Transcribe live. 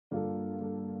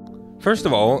First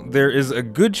of all, there is a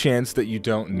good chance that you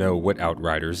don't know what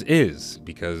Outriders is,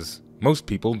 because most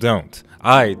people don't.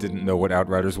 I didn't know what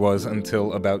Outriders was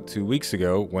until about 2 weeks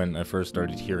ago when I first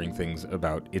started hearing things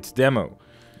about its demo.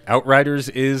 Outriders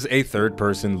is a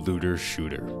third-person looter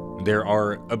shooter. There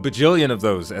are a bajillion of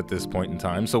those at this point in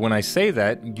time, so when I say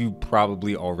that, you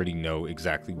probably already know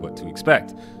exactly what to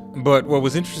expect. But what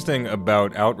was interesting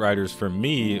about Outriders for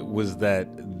me was that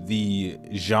the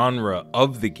genre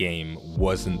of the game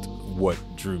wasn't what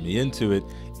drew me into it.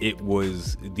 It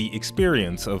was the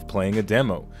experience of playing a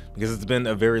demo, because it's been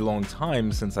a very long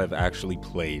time since I've actually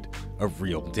played a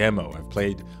real demo. I've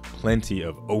played plenty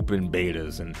of open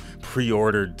betas and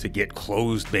pre-ordered to get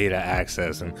closed beta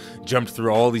access and jumped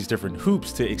through all these different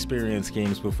hoops to experience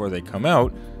games before they come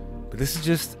out, but this is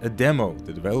just a demo.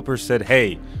 The developers said,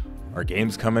 hey, our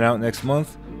game's coming out next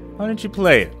month, why don't you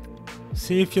play it?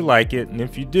 See if you like it, and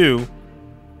if you do,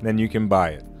 then you can buy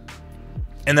it.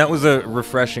 And that was a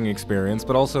refreshing experience,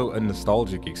 but also a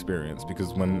nostalgic experience,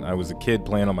 because when I was a kid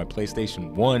playing on my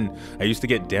PlayStation 1, I used to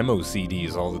get demo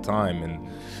CDs all the time, and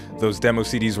those demo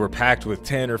CDs were packed with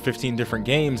 10 or 15 different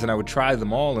games, and I would try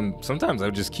them all, and sometimes I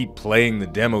would just keep playing the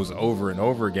demos over and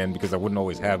over again because I wouldn't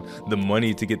always have the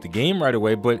money to get the game right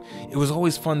away, but it was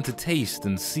always fun to taste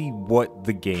and see what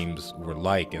the games were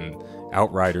like, and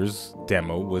Outriders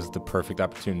demo was the perfect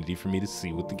opportunity for me to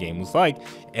see what the game was like,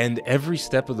 and every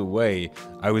step of the way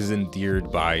I was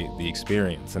endeared by the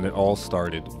experience, and it all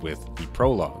started with the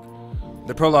prologue.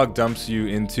 The prologue dumps you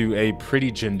into a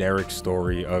pretty generic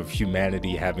story of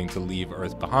humanity having to leave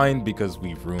Earth behind because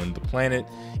we've ruined the planet,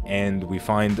 and we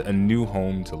find a new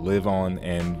home to live on,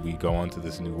 and we go onto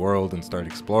this new world and start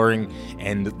exploring,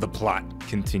 and the plot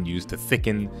continues to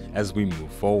thicken as we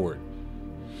move forward.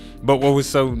 But what was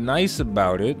so nice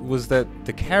about it was that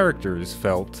the characters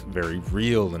felt very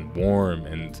real and warm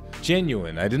and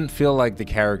genuine. I didn't feel like the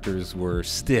characters were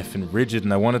stiff and rigid,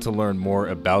 and I wanted to learn more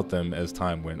about them as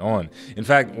time went on. In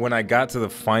fact, when I got to the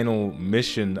final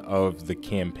mission of the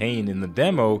campaign in the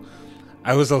demo,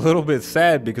 I was a little bit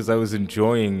sad because I was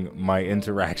enjoying my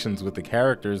interactions with the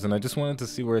characters, and I just wanted to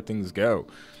see where things go.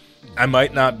 I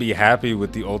might not be happy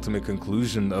with the ultimate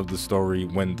conclusion of the story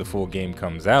when the full game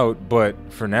comes out, but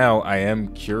for now I am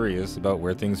curious about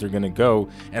where things are going to go,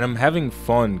 and I'm having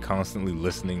fun constantly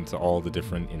listening to all the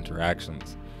different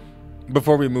interactions.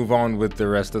 Before we move on with the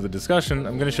rest of the discussion,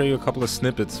 I'm going to show you a couple of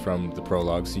snippets from the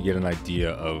prologue so you get an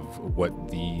idea of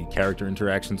what the character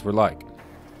interactions were like.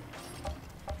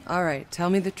 Alright,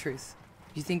 tell me the truth.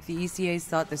 You think the ECAs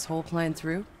thought this whole plan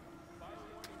through?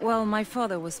 Well, my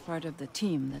father was part of the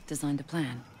team that designed the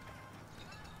plan.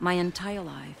 My entire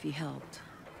life, he helped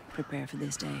prepare for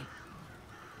this day.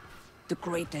 The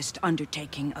greatest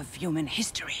undertaking of human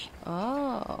history.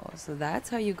 Oh, so that's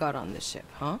how you got on this ship,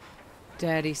 huh?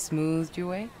 Daddy smoothed your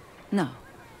way? No.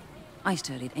 I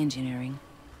studied engineering.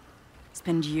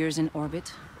 Spent years in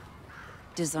orbit.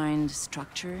 Designed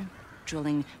structure,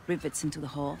 drilling rivets into the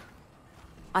hull.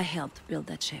 I helped build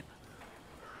that ship.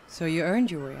 So you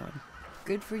earned your way on.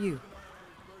 Good for you.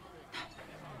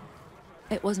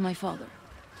 It was my father.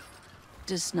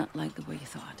 Just not like the way you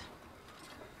thought.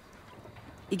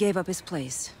 He gave up his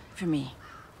place for me.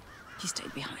 He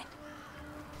stayed behind.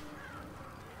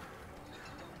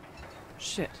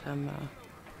 Shit, I'm,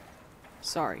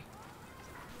 sorry.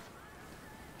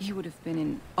 He would have been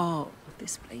in awe of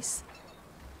this place.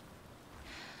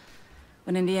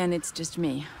 But in the end, it's just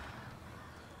me.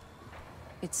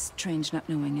 It's strange not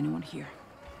knowing anyone here.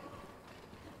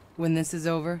 When this is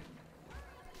over,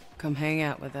 come hang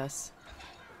out with us.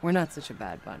 We're not such a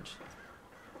bad bunch.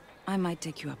 I might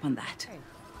take you up on that. Hey.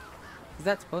 Is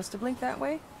that supposed to blink that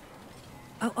way?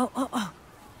 Oh.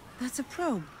 That's a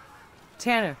probe.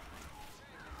 Tanner.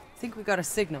 I think we got a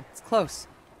signal. It's close.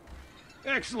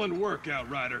 Excellent work,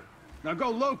 Outrider. Now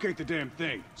go locate the damn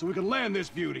thing, so we can land this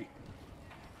beauty.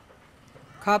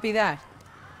 Copy that.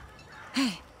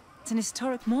 Hey, it's an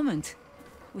historic moment.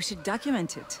 We should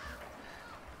document it.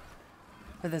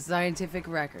 For the scientific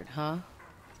record, huh?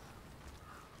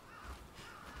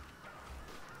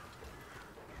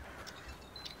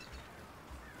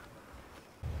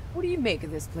 What do you make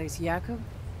of this place, Jakob?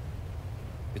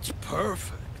 It's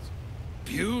perfect.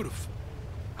 Beautiful.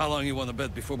 How long you want to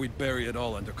bet before we bury it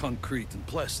all under concrete and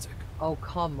plastic? Oh,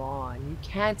 come on. You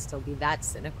can't still be that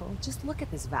cynical. Just look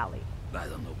at this valley. I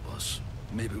don't know, boss.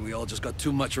 Maybe we all just got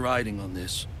too much riding on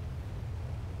this.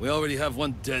 We already have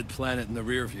one dead planet in the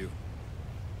rear view.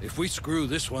 If we screw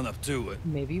this one up too,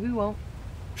 Maybe we won't.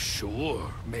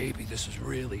 Sure, maybe this is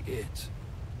really it.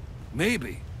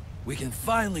 Maybe we can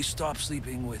finally stop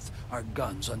sleeping with our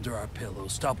guns under our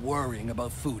pillows, stop worrying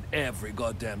about food every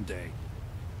goddamn day.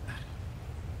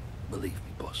 Believe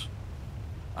me, boss.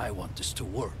 I want this to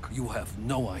work. You have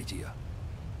no idea.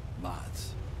 But,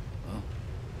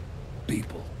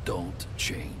 people don't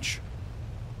change.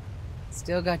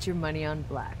 Still got your money on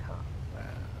black, huh?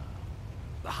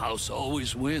 The house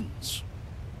always wins.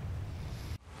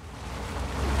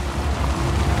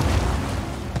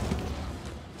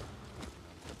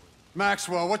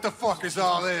 Maxwell, what the fuck is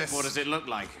all this? What does it look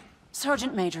like?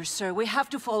 Sergeant Major, sir, we have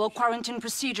to follow quarantine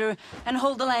procedure and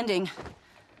hold the landing.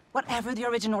 Whatever the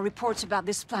original reports about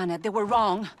this planet, they were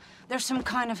wrong. There's some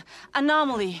kind of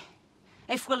anomaly.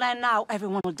 If we land now,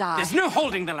 everyone will die. There's no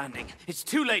holding the landing. It's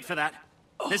too late for that.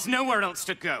 There's nowhere else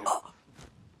to go.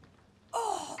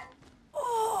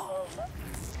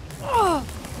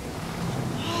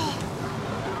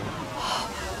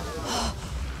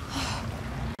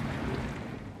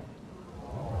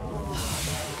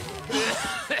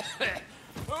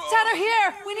 Tanner,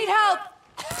 here! We need help!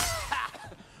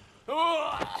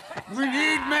 We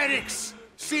need medics!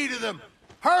 See to them!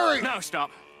 Hurry! No,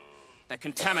 stop. They're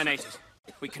contaminated.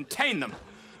 We contain them.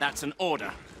 That's an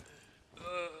order.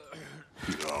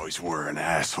 You always were an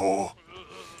asshole.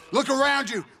 Look around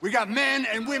you. We got men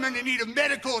and women in need of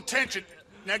medical attention.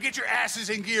 Now get your asses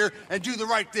in gear and do the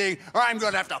right thing, or I'm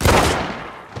gonna have to...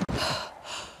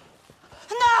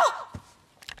 No!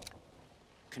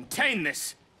 Contain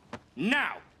this.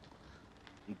 Now.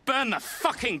 And burn the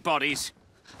fucking bodies.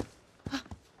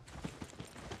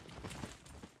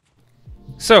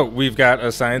 So, we've got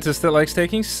a scientist that likes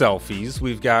taking selfies,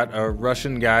 we've got a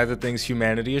Russian guy that thinks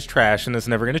humanity is trash and it's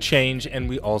never going to change, and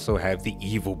we also have the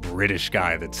evil British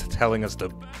guy that's telling us to...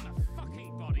 Burn the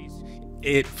fucking bodies.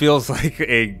 It feels like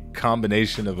a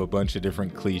combination of a bunch of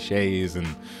different cliches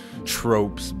and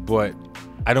tropes, but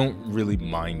I don't really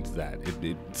mind that.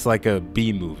 It's like a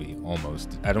B movie,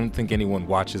 almost. I don't think anyone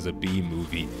watches a B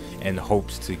movie and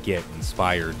hopes to get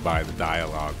inspired by the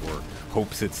dialogue or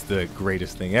hopes it's the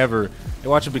greatest thing ever. They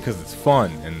watch it because it's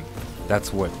fun, and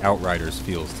that's what Outriders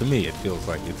feels to me. It feels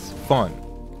like it's fun.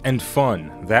 And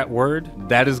fun, that word,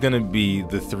 that is going to be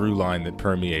the through line that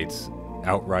permeates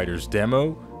Outriders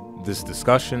demo, this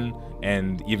discussion,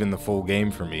 and even the full game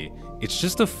for me. It's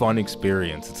just a fun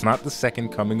experience. It's not the second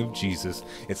coming of Jesus.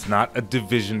 It's not a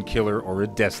Division killer or a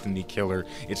Destiny killer.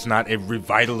 It's not a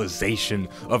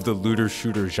revitalization of the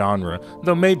looter-shooter genre,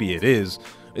 though maybe it is.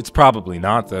 It's probably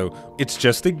not, though. It's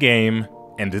just a game,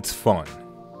 and it's fun.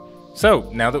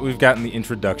 So, now that we've gotten the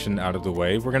introduction out of the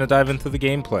way, we're going to dive into the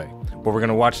gameplay. What we're going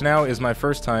to watch now is my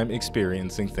first time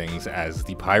experiencing things as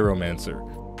the Pyromancer.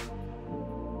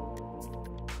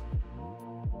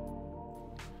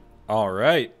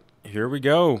 Alright, here we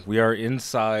go. We are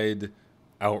inside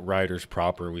Outriders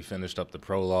proper. We finished up the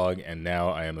prologue, and now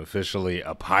I am officially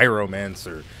a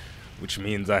Pyromancer, which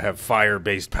means I have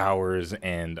fire-based powers,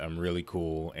 and I'm really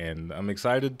cool, and I'm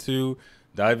excited to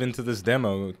dive into this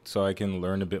demo so I can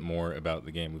learn a bit more about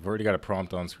the game. We've already got a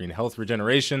prompt on screen. Health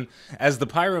regeneration. As the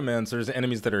Pyromancers,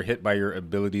 enemies that are hit by your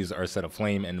abilities are set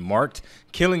aflame and marked.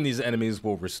 Killing these enemies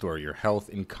will restore your health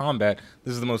in combat.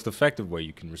 This is the most effective way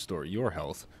you can restore your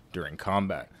health during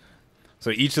combat. So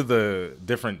each of the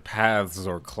different paths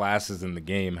or classes in the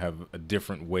game have a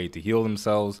different way to heal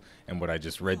themselves, and what I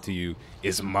just read to you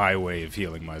is my way of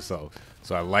healing myself.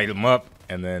 So I light them up,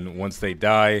 and then once they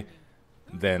die,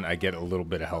 then I get a little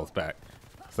bit of health back.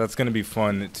 So that's going to be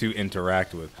fun to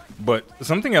interact with. But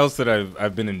something else that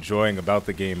I've been enjoying about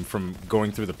the game from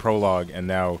going through the prologue and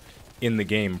now in the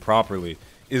game properly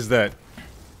is that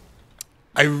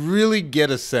I really get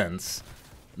a sense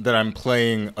that I'm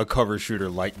playing a cover shooter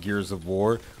like Gears of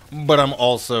War, but I'm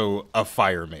also a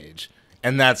fire mage.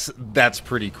 And that's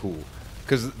pretty cool.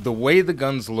 Because the way the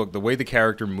guns look, the way the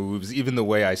character moves, even the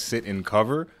way I sit in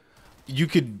cover, you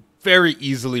could very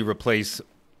easily replace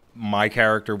my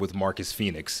character with Marcus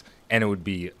Phoenix, and it would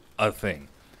be a thing.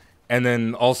 And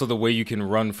then also the way you can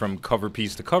run from cover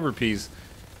piece to cover piece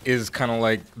is kind of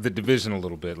like the Division a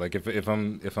little bit. Like if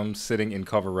I'm sitting in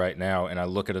cover right now and I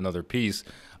look at another piece,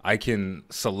 I can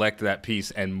select that piece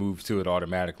and move to it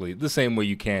automatically, the same way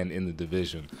you can in the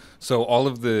Division. So all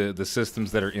of the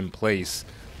systems that are in place,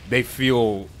 they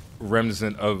feel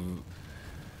reminiscent of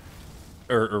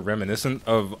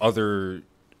other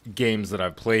games that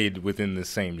I've played within the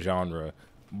same genre,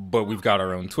 but we've got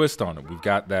our own twist on it. We've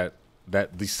got the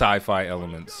sci-fi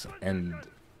elements and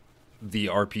the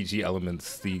RPG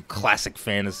elements, the classic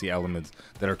fantasy elements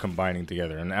that are combining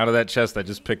together. And out of that chest, I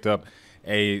just picked up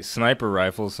a sniper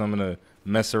rifle, so I'm going to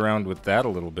mess around with that a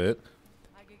little bit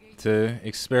to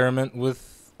experiment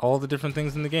with all the different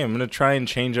things in the game. I'm going to try and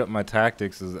change up my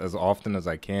tactics as often as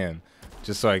I can,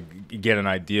 just so I get an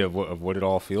idea of what it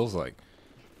all feels like.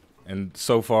 And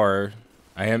so far,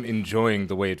 I am enjoying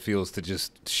the way it feels to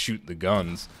just shoot the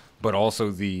guns, but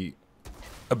also the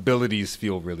abilities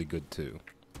feel really good too.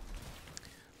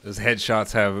 Those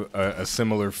headshots have a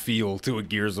similar feel to a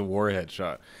Gears of War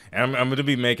headshot. And I'm going to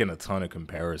be making a ton of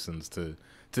comparisons to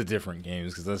different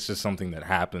games, because that's just something that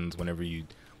happens whenever you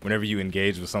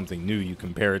engage with something new. You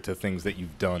compare it to things that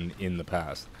you've done in the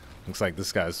past. Looks like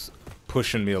this guy's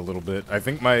pushing me a little bit. I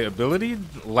think my ability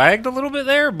lagged a little bit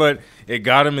there, but it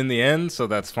got him in the end, so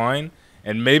that's fine.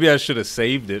 And maybe I should have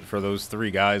saved it for those 3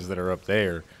 guys that are up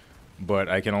there, but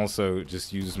I can also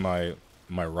just use my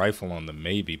rifle on them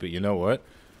maybe. But you know what?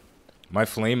 My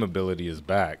flame ability is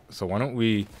back, so why don't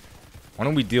we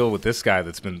deal with this guy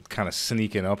that's been kind of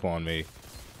sneaking up on me,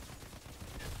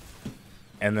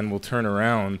 and then we'll turn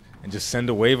around and just send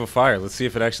a wave of fire. Let's see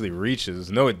if it actually reaches.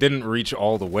 No, it didn't reach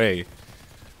all the way,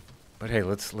 but hey,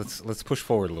 let's push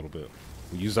forward a little bit.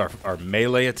 We use our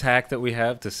melee attack that we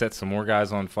have to set some more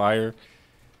guys on fire.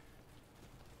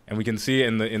 And we can see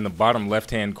in the bottom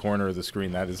left-hand corner of the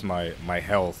screen, that is my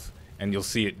health, and you'll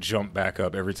see it jump back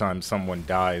up every time someone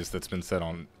dies that's been set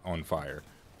on fire.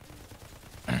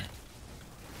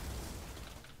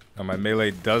 Now my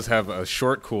melee does have a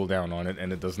short cooldown on it,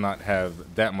 and it does not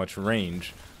have that much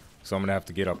range, so I'm gonna have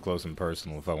to get up close and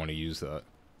personal if I want to use that.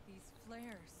 These flares,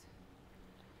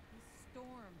 this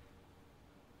storm.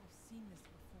 I've seen this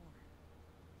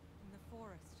before. In the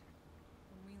forest,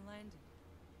 when we landed.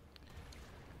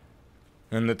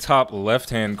 In the top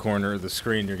left-hand corner of the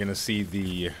screen, you're going to see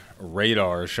the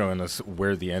radar showing us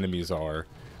where the enemies are.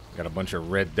 Got a bunch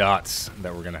of red dots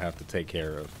that we're going to have to take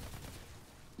care of.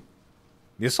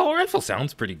 The assault rifle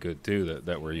sounds pretty good, too,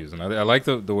 that we're using. I like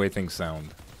the way things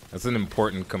sound. That's an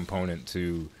important component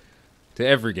to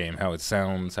every game, how it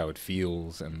sounds, how it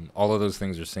feels, and all of those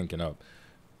things are syncing up.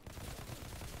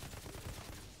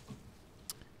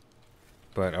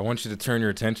 But I want you to turn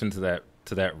your attention to that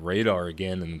radar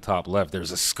again in the top left.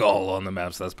 There's a skull on the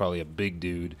map, so that's probably a big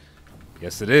dude.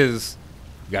 Yes, it is.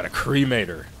 We got a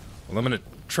cremator. Well, I'm gonna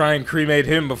try and cremate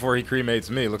him before he cremates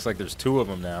me. Looks like there's 2 of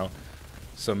them now,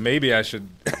 so maybe I should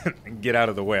get out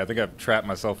of the way. I think I've trapped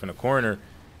myself in a corner,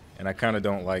 and I kind of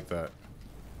don't like that.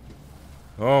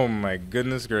 Oh my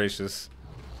goodness gracious.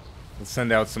 Let's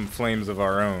send out some flames of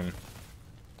our own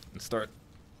and start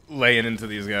laying into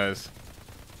these guys.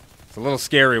 It's a little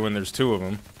scary when there's 2 of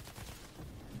them.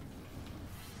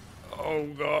 Oh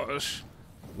gosh.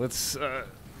 Let's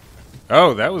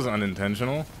oh, that was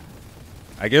unintentional.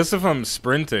 I guess if I'm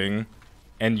sprinting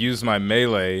and use my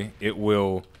melee, it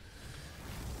will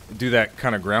do that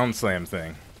kind of ground slam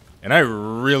thing. And I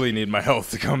really need my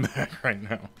health to come back right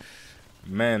now.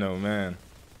 Man, oh man.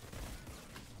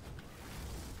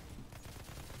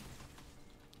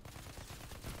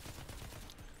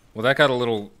 Well, that got a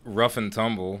little rough and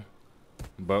tumble.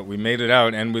 But we made it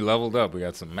out, and we leveled up. We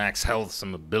got some max health,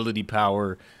 some ability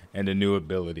power, and a new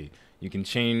ability. You can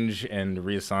change and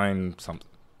reassign something.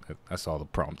 I saw the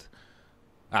prompt.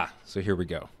 Ah, so here we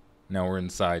go. Now we're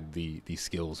inside the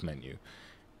skills menu.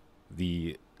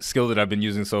 The skill that I've been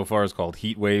using so far is called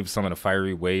Heat Wave. Summon a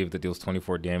fiery wave that deals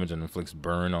 24 damage and inflicts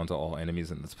burn onto all enemies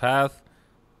in its path.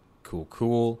 Cool,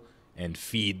 cool. And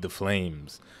Feed the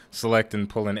Flames. Select and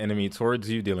pull an enemy towards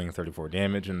you, dealing 34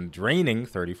 damage and draining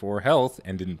 34 health,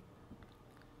 and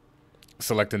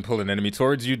select and pull an enemy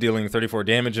towards you, dealing 34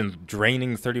 damage and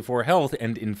draining 34 health,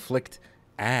 and inflict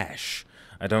ash.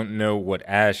 I don't know what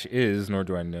ash is, nor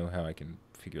do I know how I can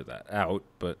figure that out,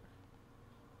 but...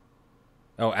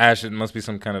 Oh, ash, it must be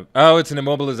some kind of... Oh, it's an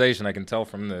immobilization. I can tell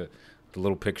from the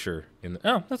little picture in the...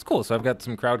 Oh, that's cool. So I've got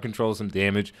some crowd control, some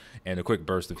damage, and a quick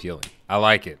burst of healing. I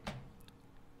like it.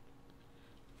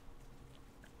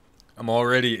 I'm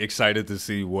already excited to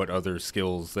see what other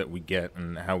skills that we get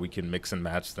and how we can mix and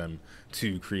match them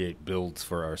to create builds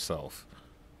for ourselves.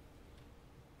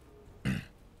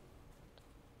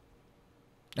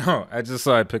 Oh, I just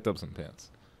saw I picked up some pants.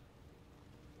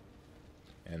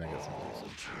 And I got some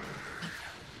pants.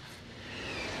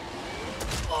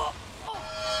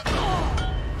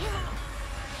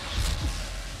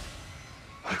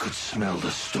 I could smell the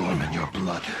storm in your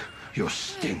blood, your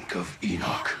stink of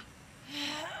Enoch.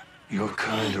 Your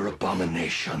kind are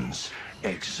abominations,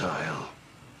 exile.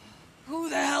 Who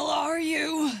the hell are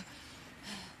you?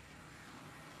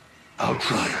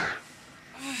 Outrider.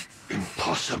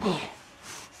 Impossible.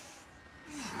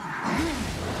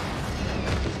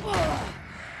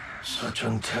 Such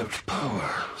untapped power,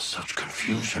 such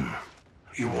confusion.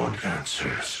 You want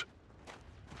answers.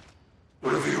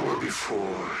 Whatever you were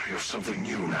before, you're something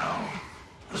new now.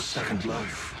 A second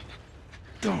life.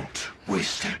 Don't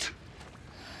waste it.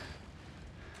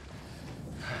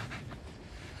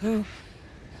 Who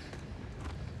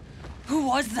Who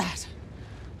was that?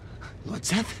 Lord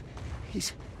Seth?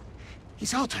 He's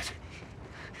altered.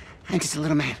 I'm just a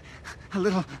little man. A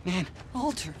little man.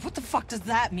 Altered? What the fuck does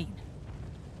that mean?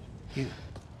 You...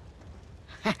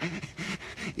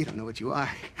 you don't know what you are.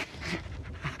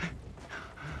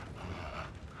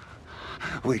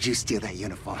 Where'd you steal that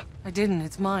uniform? I didn't.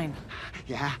 It's mine.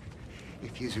 Yeah?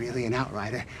 If you's really an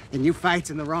outrider, then you fights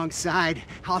on the wrong side,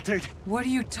 Altered. What are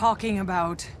you talking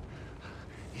about?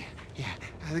 Yeah.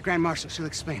 The Grand Marshal, she'll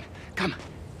explain. Come.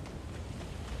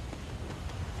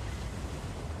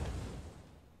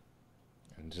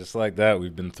 And just like that,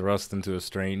 we've been thrust into a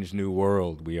strange new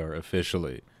world. We are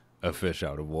officially a fish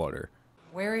out of water.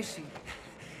 Where is she?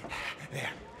 There.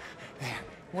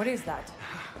 What is that?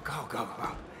 Go.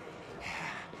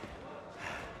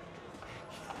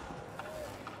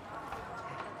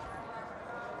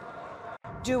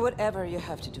 Do whatever you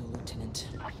have to do, Lieutenant.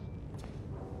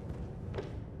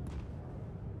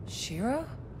 Shira?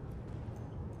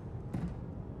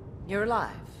 You're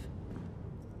alive.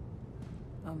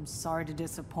 I'm sorry to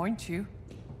disappoint you.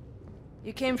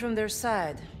 You came from their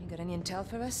side. You got any intel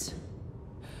for us?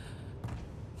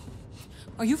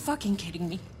 Are you fucking kidding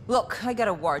me? Look, I got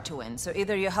a war to win, so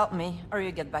either you help me, or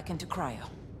you get back into cryo.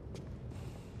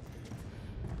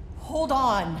 Hold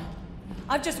on.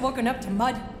 I've just woken up to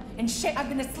mud and shit. I've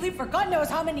been asleep for God knows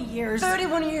how many years.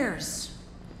 31 years!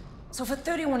 So for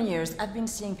 31 years, I've been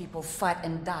seeing people fight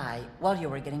and die while you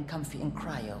were getting comfy in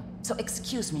cryo. So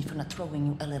excuse me for not throwing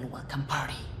you a little welcome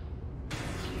party.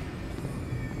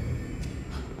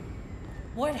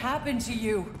 What happened to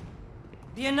you?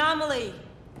 The anomaly!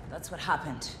 That's what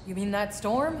happened. You mean that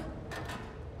storm?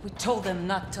 We told them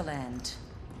not to land.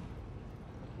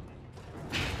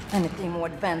 Anything more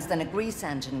advanced than a grease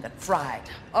engine got fried.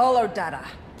 All our data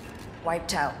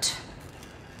wiped out.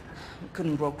 We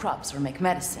couldn't grow crops or make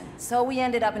medicine, so we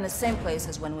ended up in the same place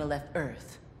as when we left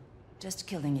Earth. Just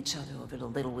killing each other over the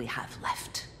little we have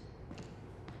left.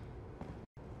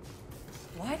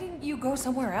 Why didn't you go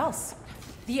somewhere else?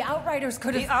 The Outriders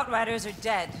could have... The Outriders are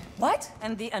dead. What?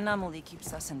 And the anomaly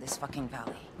keeps us in this fucking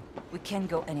valley. We can't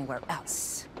go anywhere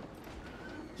else.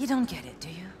 You don't get it, do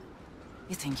you?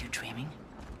 You think you're dreaming?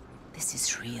 This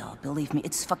is real. Believe me,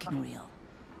 it's fucking real.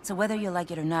 So whether you like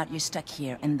it or not, you're stuck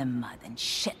here in the mud and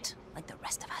shit like the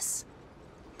rest of us.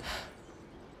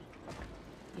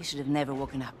 You should have never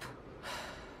woken up.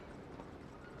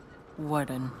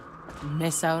 Warden,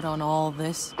 miss out on all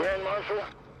this? Grand Marshal,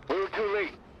 we were too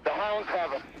late. The hounds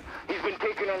have him. He's been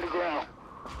taken underground.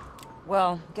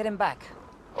 Well, get him back.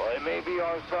 Well, it may be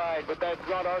our side, but that's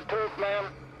not our turf, ma'am.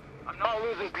 I'm not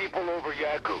losing people over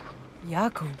Yakub.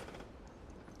 Yakub?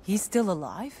 He's still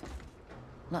alive?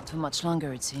 Not for much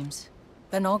longer, it seems.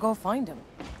 Then I'll go find him.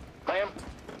 Ma'am?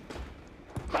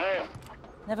 Ma'am?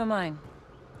 Never mind.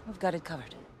 We've got it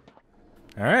covered.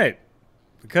 All right,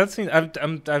 the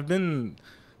cutscene. I've been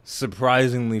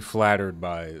surprisingly flattered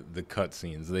by the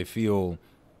cutscenes. They feel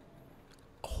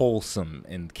wholesome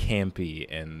and campy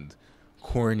and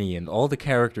corny, and all the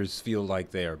characters feel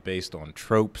like they are based on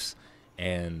tropes,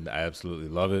 and I absolutely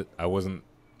love it. I wasn't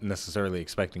necessarily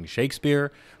expecting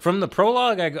Shakespeare. From the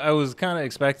prologue, I was kind of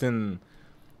expecting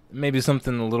maybe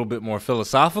something a little bit more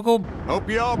philosophical. Hope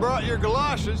you all brought your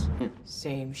galoshes.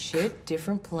 Same shit,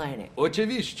 different planet.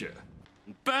 Oczywiście.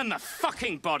 Burn the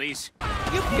fucking bodies.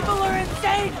 You people are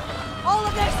insane! All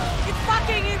of this is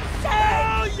fucking insane!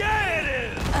 Oh yeah,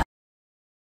 it is!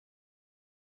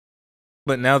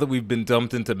 But now that we've been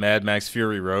dumped into Mad Max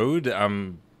Fury Road,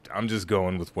 I'm just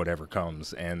going with whatever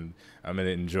comes, and I'm going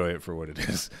to enjoy it for what it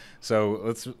is. So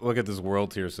let's look at this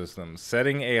world tier system.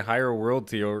 Setting a higher world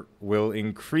tier will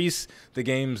increase the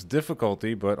game's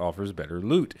difficulty, but offers better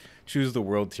loot. Choose the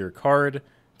world tier card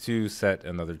to set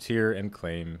another tier and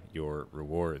claim your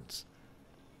rewards.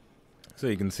 So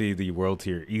you can see the world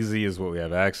tier easy is what we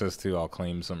have access to. I'll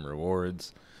claim some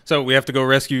rewards. So we have to go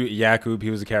rescue Yakub. He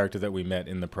was a character that we met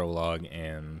in the prologue,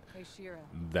 and Hey, Shira.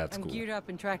 that's I'm cool. geared up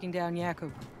and tracking down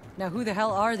Yakub. Now who the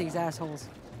hell are these assholes?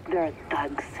 They're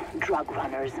thugs, drug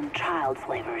runners, and child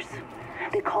slavers.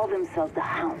 They call themselves the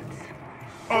Hounds.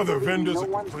 Other vendors No are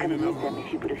one's gonna complaining use them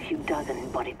if you put a few dozen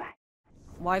body bags.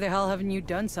 Why the hell haven't you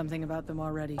done something about them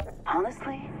already?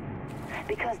 Honestly,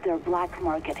 because their black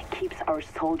market keeps our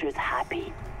soldiers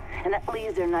happy. And at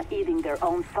least they're not eating their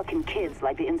own fucking kids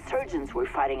like the insurgents we're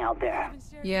fighting out there.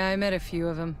 Yeah, I met a few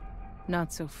of them.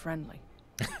 Not so friendly.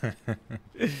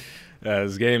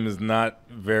 This game is not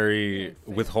very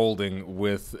withholding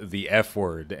with the F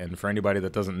word, and for anybody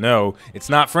that doesn't know, it's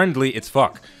not friendly, it's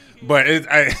fuck. But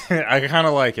I kind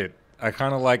of like it. I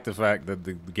kind of like the fact that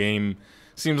the game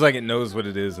seems like it knows what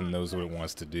it is and knows what it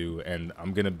wants to do, and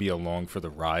I'm going to be along for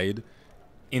the ride.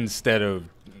 instead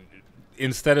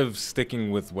of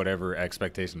sticking with whatever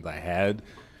expectations I had,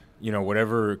 you know,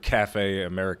 whatever cafe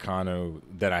americano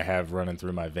that I have running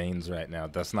through my veins right now,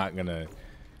 that's not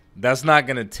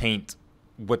gonna taint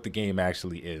what the game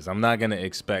actually is. I'm not gonna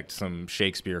expect some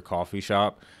Shakespeare coffee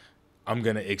shop. I'm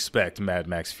gonna expect Mad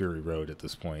Max Fury Road at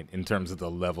this point in terms of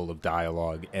the level of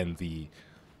dialogue and the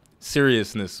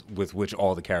seriousness with which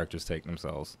all the characters take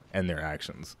themselves and their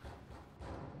actions.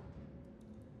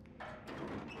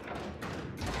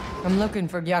 I'm looking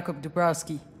for Jakub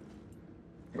Dabrowski.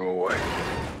 Go away.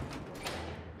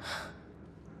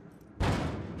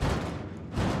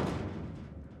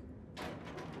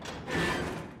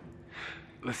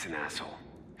 Listen, asshole.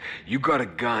 You got a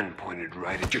gun pointed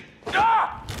right at your...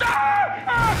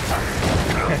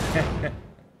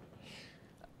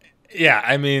 Yeah,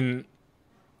 I mean,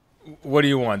 what do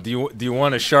you want? Do you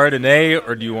want a Chardonnay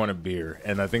or do you want a beer?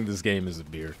 And I think this game is a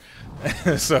beer.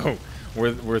 So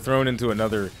we're thrown into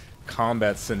another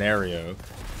combat scenario,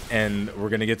 and we're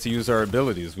gonna get to use our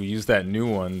abilities. We use that new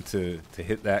one to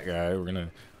hit that guy. We're gonna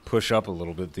push up a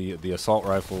little bit. The assault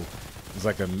rifle is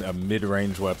like a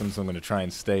mid-range weapon, so I'm gonna try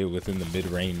and stay within the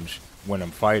mid-range when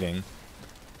I'm fighting.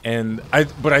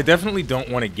 But I definitely don't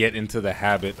want to get into the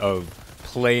habit of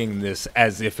playing this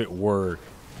as if it were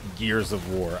Gears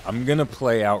of War. I'm gonna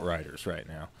play Outriders right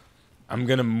now. I'm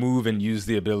gonna move and use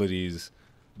the abilities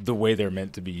the way they're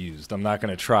meant to be used. I'm not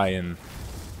gonna try and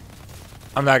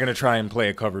play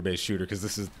a cover-based shooter,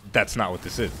 because that's not what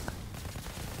this is.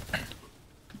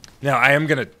 Now I am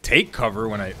gonna take cover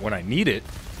when I need it,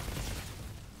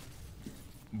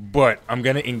 but I'm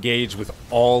gonna engage with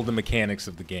all the mechanics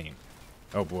of the game.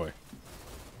 Oh boy.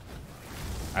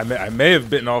 I may have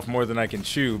bitten off more than I can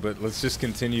chew, but let's just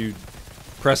continue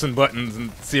pressing buttons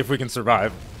and see if we can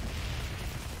survive.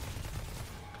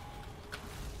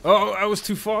 Oh, I was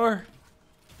too far.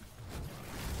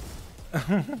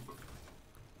 I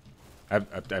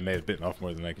may have bitten off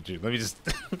more than I could chew. Let me just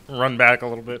run back a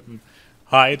little bit and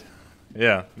hide.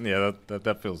 Yeah,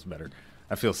 that feels better.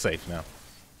 I feel safe now.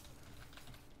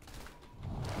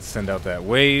 Let's send out that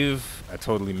wave. I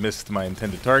totally missed my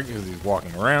intended target because he's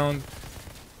walking around,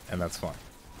 and that's fine.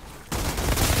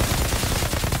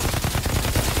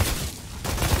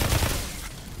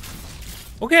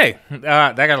 Okay,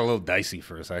 that got a little dicey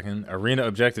for a second. Arena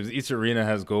objectives. Each arena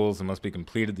has goals and must be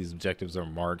completed. These objectives are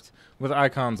marked with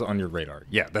icons on your radar.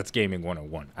 Yeah, that's gaming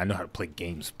 101. I know how to play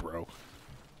games, bro. All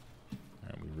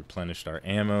right, we replenished our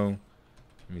ammo.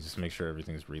 Let me just make sure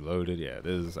everything's reloaded. Yeah, it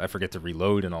is. I forget to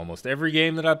reload in almost every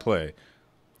game that I play.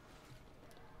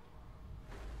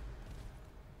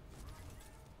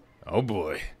 Oh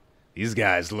boy. These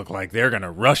guys look like they're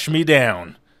gonna rush me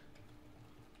down.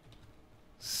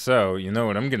 So, you know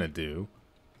what I'm gonna do?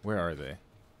 Where are they?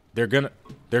 They're gonna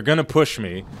push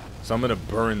me, so I'm gonna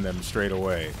burn them straight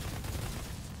away.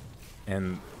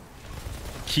 And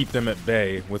keep them at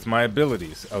bay with my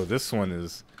abilities. Oh, this one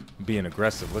is being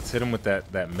aggressive. Let's hit him with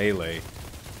that melee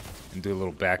and do a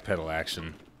little backpedal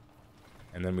action.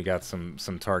 And then we got some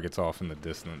targets off in the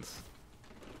distance.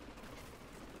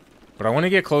 But I want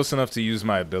to get close enough to use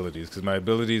my abilities, because my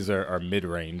abilities are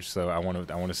mid-range, so I want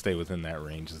to stay within that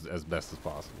range as best as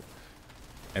possible.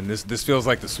 And this feels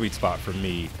like the sweet spot for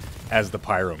me as the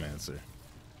Pyromancer.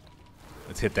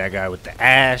 Let's hit that guy with the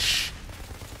ash.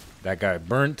 That guy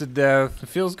burnt to death. It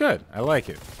feels good. I like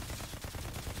it.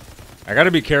 I got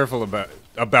to be careful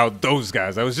about those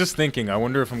guys. I was just thinking, I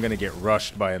wonder if I'm going to get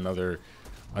rushed by another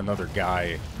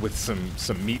guy with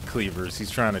some meat cleavers. He's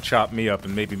trying to chop me up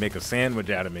and maybe make a sandwich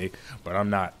out of me, but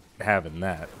I'm not having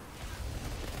that.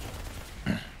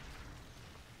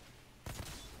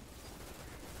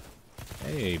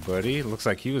 Hey, buddy. Looks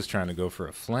like he was trying to go for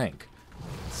a flank.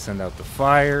 Send out the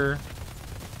fire.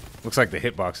 Looks like the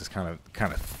hitbox is kind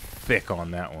of thick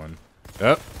on that one.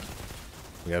 Oh,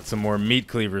 we got some more meat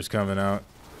cleavers coming out.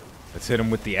 Let's hit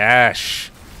him with the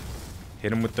ash.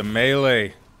 Hit him with the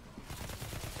melee.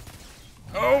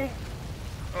 Oh!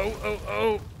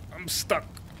 Oh! I'm stuck.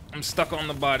 I'm stuck on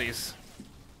the bodies.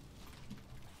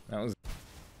 That was...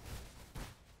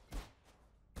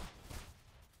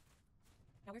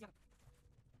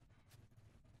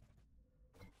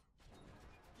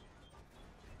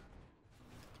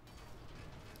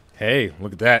 Hey,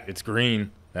 look at that. It's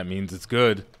green. That means it's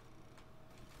good.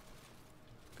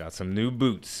 Got some new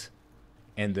boots.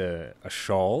 And a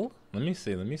shawl. Let me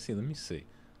see.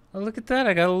 Oh, look at that.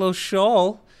 I got a little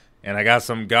shawl. And I got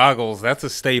some goggles. That's a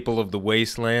staple of the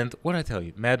Wasteland. What'd I tell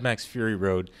you? Mad Max Fury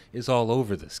Road is all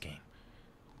over this game.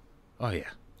 Oh,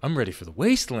 yeah. I'm ready for the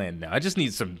Wasteland now. I just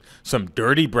need some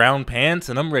dirty brown pants,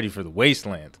 and I'm ready for the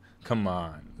Wasteland. Come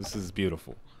on. This is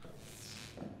beautiful.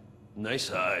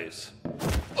 Nice eyes.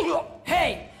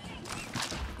 Hey!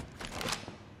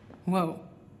 Whoa.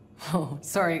 Oh,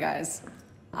 sorry, guys.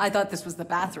 I thought this was the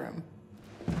bathroom.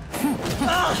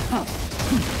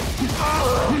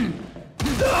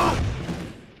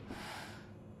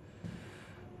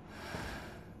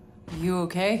 You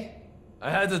okay? I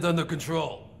had it under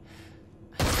control.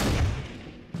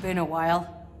 Been a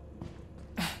while.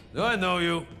 Do I know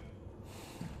you?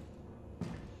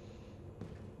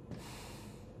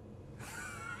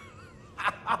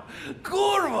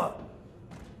 Kurva!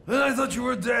 Then I thought you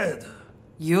were dead.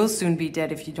 You'll soon be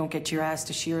dead if you don't get your ass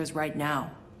to Shira's right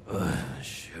now.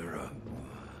 Shira.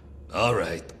 All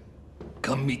right.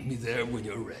 Come meet me there when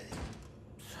you're ready.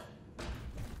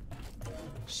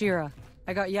 Shira,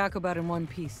 I got Jakob out in one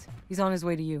piece. He's on his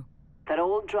way to you. That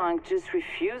old drunk just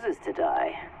refuses to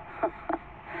die.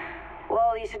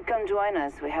 Well, you should come join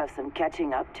us. We have some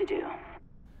catching up to do.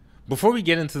 Before we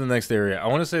get into the next area, I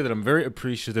want to say that I'm very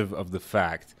appreciative of the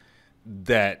fact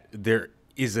that there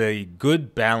is a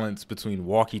good balance between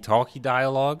walkie-talkie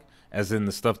dialogue, as in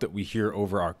the stuff that we hear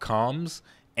over our comms,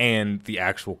 and the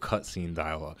actual cutscene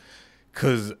dialogue.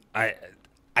 Because I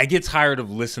get tired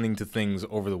of listening to things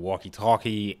over the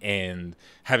walkie-talkie and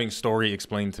having story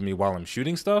explained to me while I'm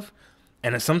shooting stuff.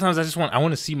 And sometimes I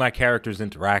want to see my characters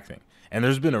interacting. And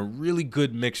there's been a really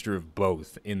good mixture of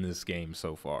both in this game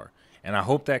so far. And I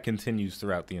hope that continues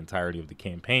throughout the entirety of the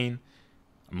campaign.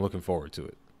 I'm looking forward to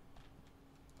it.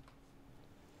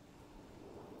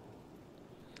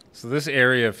 So this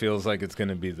area feels like it's going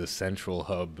to be the central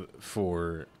hub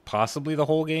for possibly the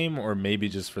whole game, or maybe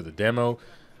just for the demo.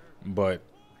 But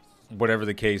whatever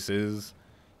the case is,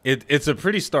 it's a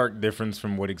pretty stark difference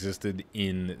from what existed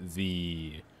in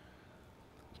the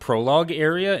prologue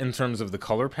area in terms of the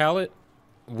color palette,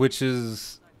 which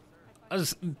is,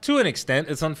 to an extent,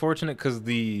 it's unfortunate because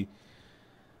the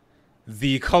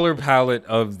color palette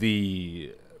of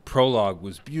the prologue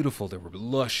was beautiful. There were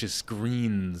luscious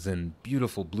greens and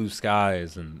beautiful blue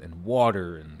skies and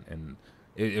water, and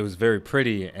it was very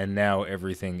pretty, and now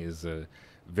everything is a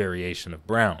variation of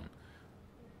brown.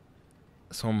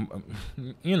 So,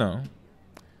 you know,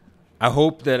 I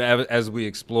hope that as we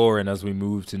explore and as we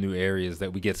move to new areas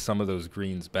that we get some of those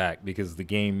greens back, because the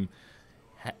game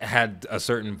had a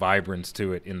certain vibrance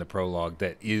to it in the prologue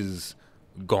that is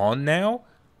gone now.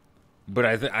 But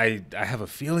I have a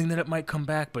feeling that it might come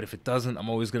back, but if it doesn't, I'm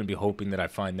always going to be hoping that I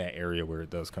find that area where it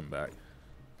does come back.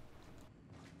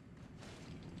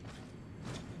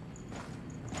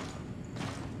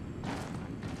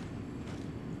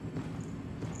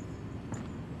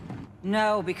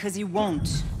 No, because he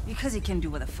won't. Because he can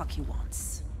do what the fuck he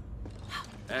wants.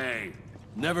 Hey,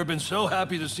 never been so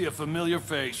happy to see a familiar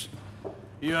face.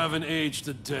 You haven't aged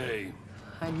a day.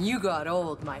 And you got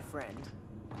old, my friend.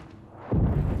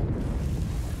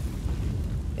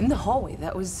 In the hallway,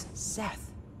 that was Seth.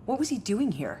 What was he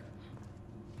doing here?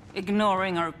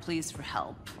 Ignoring our pleas for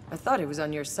help. I thought he was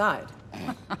on your side.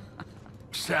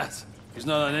 Seth, he's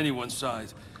not on anyone's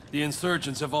side. The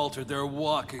insurgents have altered their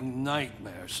walking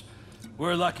nightmares.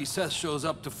 We're lucky Seth shows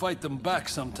up to fight them back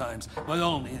sometimes, but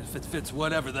only if it fits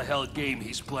whatever the hell game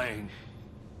he's playing.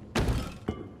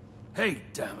 Hey,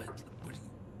 damn it.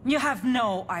 You have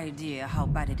no idea how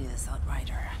bad it is,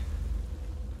 Outrider.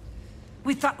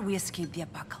 We thought we escaped the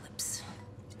apocalypse.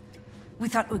 We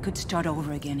thought we could start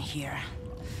over again here.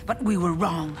 But we were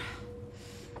wrong.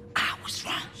 I was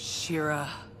wrong. Shira.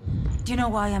 Do you know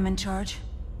why I'm in charge?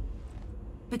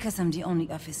 Because I'm the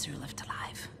only officer left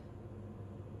alive.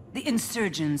 The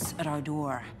insurgents at our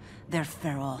door. They're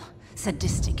feral,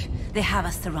 sadistic. They have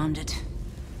us surrounded.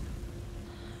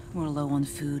 We're low on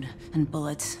food and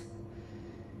bullets.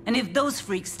 And if those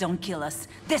freaks don't kill us,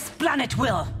 this planet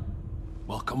will!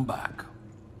 Welcome back.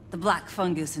 The black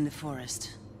fungus in the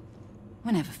forest.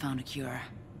 We never found a cure.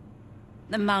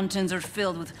 The mountains are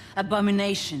filled with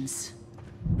abominations.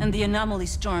 And the anomaly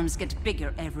storms get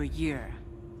bigger every year.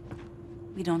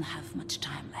 We don't have much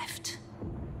time left.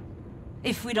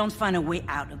 If we don't find a way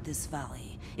out of this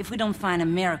valley, if we don't find a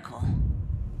miracle,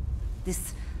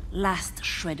 this last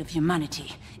shred of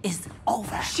humanity is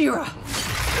over. Shira!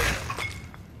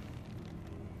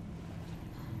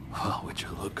 Well, would you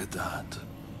look at that?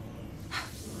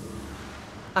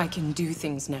 I can do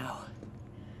things now.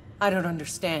 I don't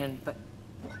understand, but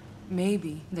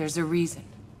maybe there's a reason.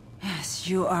 Yes,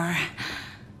 you are.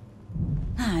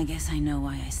 I guess I know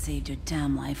why I saved your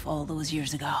damn life all those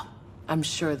years ago. I'm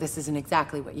sure this isn't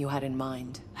exactly what you had in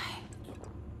mind.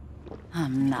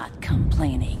 I'm not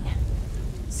complaining.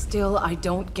 Still, I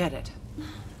don't get it.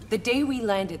 The day we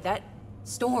landed, that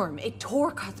storm, it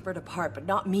tore Cuthbert apart, but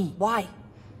not me. Why?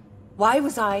 Why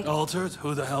was I... Altered?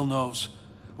 Who the hell knows?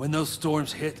 When those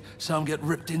storms hit, some get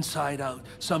ripped inside out,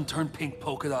 some turn pink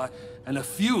polka dot, and a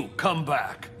few come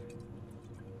back.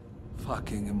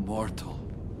 Fucking immortal.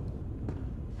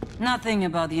 Nothing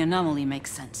about the anomaly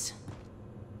makes sense.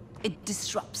 It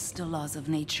disrupts the laws of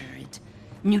nature. It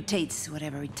mutates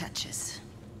whatever it touches.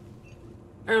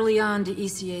 Early on, the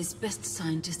ECA's best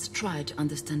scientists tried to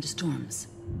understand the storms,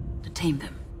 to tame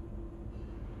them.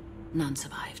 None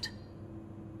survived.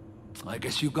 I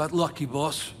guess you got lucky,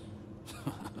 boss.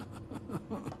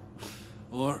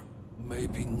 Or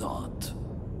maybe not.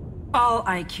 All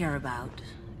I care about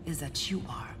is that you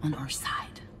are on our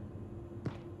side.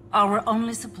 Our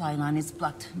only supply line is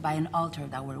blocked by an altar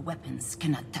that our weapons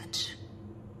cannot touch.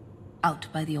 Out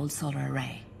by the old solar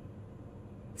array.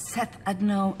 Seth had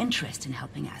no interest in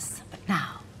helping us, but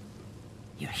now,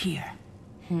 you're here.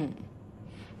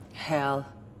 Hell,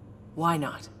 why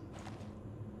not?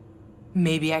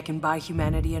 Maybe I can buy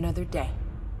humanity another day.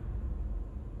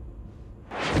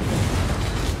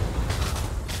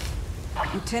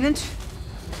 Lieutenant,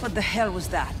 what the hell was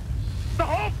that? The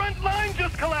whole front line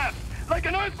just collapsed! Like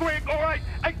an earthquake, or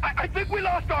I think we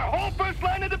lost our whole first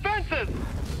line of defenses!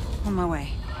 On my way.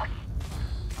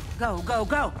 Go, go,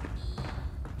 go!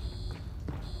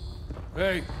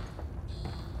 Hey,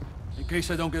 in case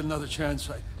I don't get another chance,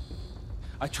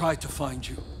 I tried to find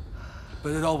you,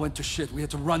 but it all went to shit. We had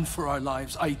to run for our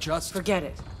lives. Forget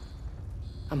it.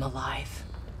 I'm alive.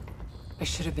 I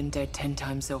should have been dead 10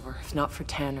 times over, if not for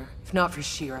Tanner, if not for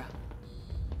Shira.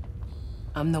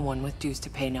 I'm the one with dues to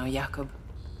pay now, Jakob.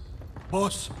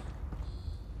 Boss,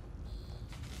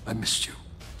 I missed you.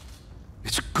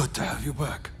 It's good to have you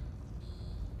back.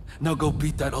 Now go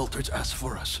beat that alter's ass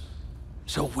for us,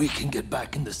 so we can get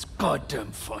back in this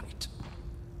goddamn fight.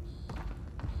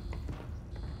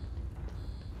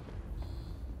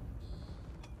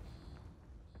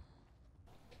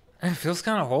 It feels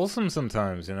kind of wholesome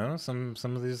sometimes, you know, some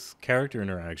of these character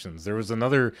interactions. There was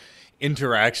another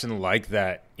interaction like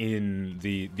that in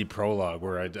the prologue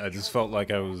where I just felt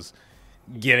like I was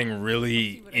getting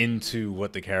really into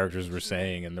what the characters were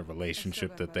saying and the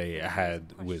relationship that they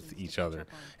had with each other.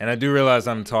 And I do realize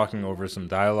I'm talking over some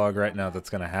dialogue right now.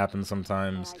 That's going to happen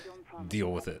sometimes.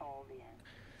 Deal with it.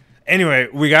 Anyway,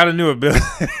 we got a new ability.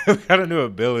 We got a new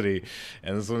ability,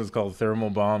 and this one is called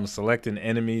Thermal Bomb. Select an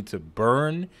enemy to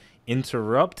burn,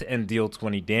 interrupt, and deal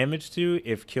 20 damage to.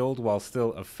 If killed while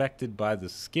still affected by the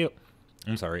skill,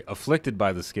 afflicted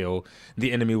by the skill,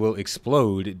 the enemy will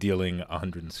explode, dealing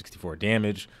 164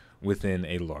 damage within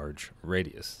a large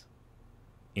radius.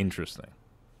 Interesting.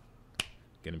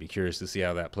 Gonna be curious to see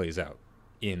how that plays out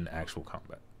in actual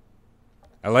combat.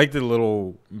 I like the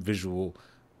little visual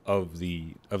of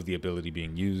the ability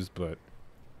being used, but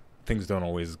things don't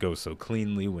always go so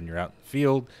cleanly when you're out in the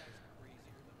field.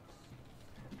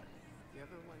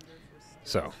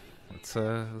 So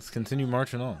let's continue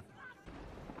marching on.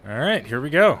 All right, here we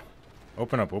go.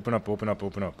 Open up, open up, open up,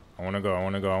 open up. I want to go, I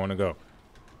want to go, I want to go.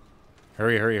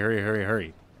 Hurry, hurry, hurry, hurry,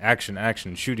 hurry. Action,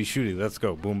 action, shooty, shooty. Let's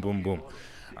go. Boom, boom, boom.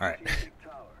 All right.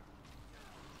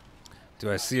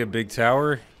 Do I see a big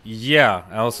tower? Yeah,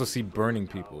 I also see burning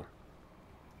people.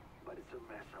 But it's a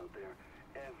mess out there.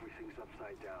 Everything's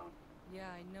upside down. Yeah,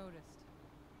 I noticed.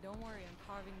 Don't worry, I'm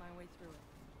carving my way through it.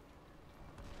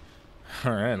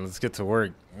 All right, let's get to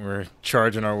work. We're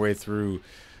charging our way through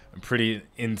a pretty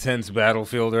intense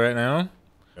battlefield right now.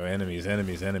 Oh, enemies,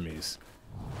 enemies, enemies.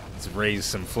 Let's raise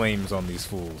some flames on these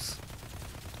fools.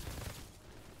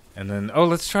 And then, oh,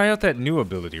 let's try out that new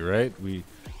ability, right? We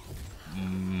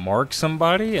mark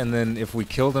somebody, and then if we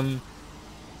kill them,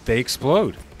 they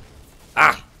explode.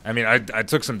 Ah! I mean, I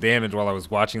took some damage while I was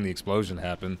watching the explosion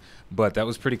happen, but that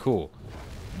was pretty cool.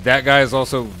 That guy is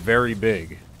also very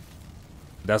big.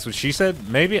 That's what she said?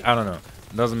 Maybe? I don't know.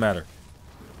 It doesn't matter.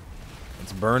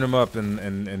 Let's burn him up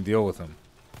and deal with him.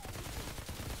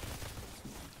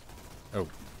 Oh.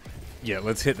 Yeah,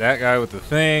 let's hit that guy with the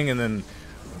thing and then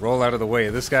roll out of the way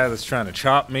of this guy that's trying to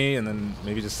chop me, and then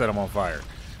maybe just set him on fire.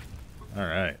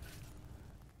 Alright.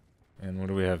 And what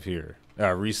do we have here?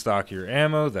 Restock your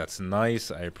ammo. That's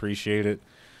nice. I appreciate it.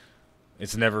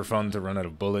 It's never fun to run out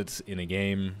of bullets in a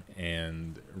game,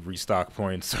 and restock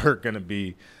points are going to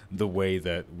be the way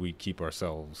that we keep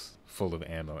ourselves full of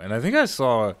ammo. And I think I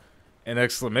saw an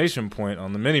exclamation point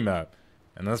on the minimap,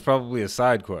 and that's probably a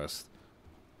side quest.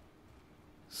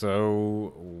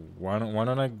 So why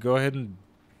don't I go ahead and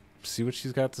see what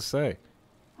she's got to say?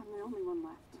 I'm the only one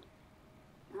left.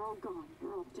 They're all gone.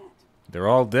 They're all dead. They're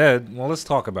all dead? Well, let's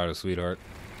talk about it, sweetheart.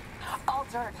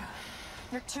 Altered.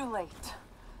 You're too late.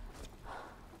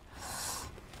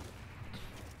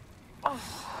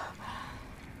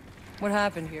 What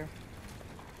happened here?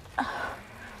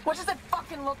 What does it fucking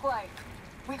fucking look like?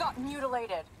 We got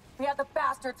mutilated. We had the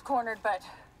bastards cornered, but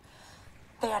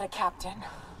they had a captain.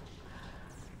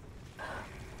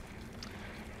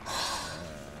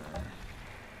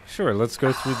 Sure, let's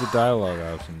go through the dialogue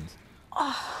options.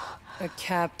 A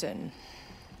captain.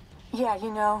 Yeah,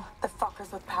 you know, the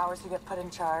fuckers with powers who get put in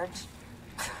charge.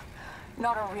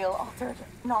 Not a real altered.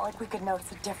 Not like we could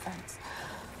notice a difference.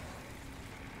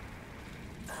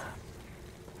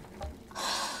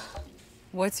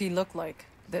 What's he look like,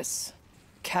 this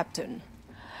captain?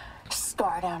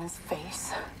 Scar down his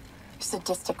face.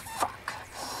 Sadistic fuck.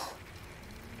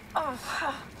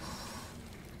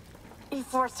 He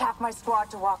forced half my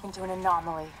squad to walk into an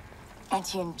anomaly, and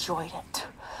he enjoyed it.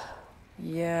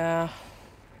 Yeah,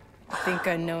 I think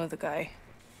I know the guy.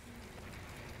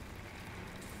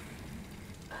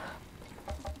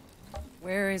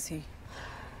 Where is he?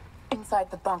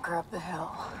 Inside the bunker up the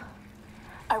hill.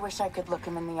 I wish I could look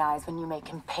him in the eyes when you make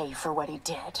him pay for what he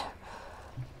did.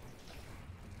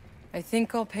 I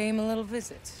think I'll pay him a little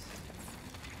visit.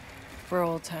 For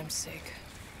old time's sake.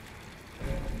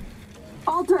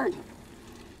 Altered!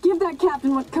 Give that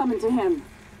captain what's coming to him.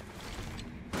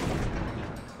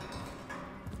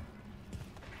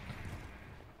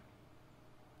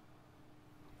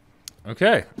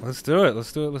 Okay, let's do it.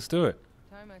 Let's do it. Let's do it.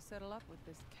 Time I settle up with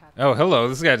this captain. Oh, hello.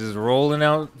 This guy just rolling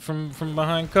out from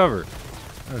behind cover.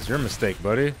 That's your mistake,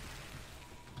 buddy.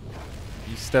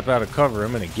 You step out of cover,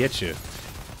 I'm gonna get you.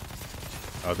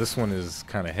 Oh, this one is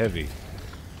kind of heavy.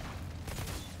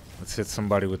 Let's hit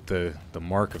somebody with the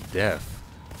mark of death.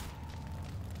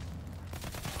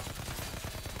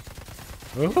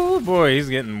 Oh boy, he's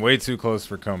getting way too close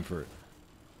for comfort.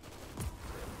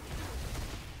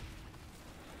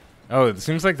 Oh, it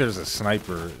seems like there's a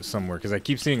sniper somewhere because I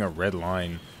keep seeing a red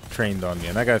line trained on me,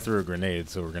 and that guy threw a grenade,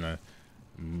 so we're gonna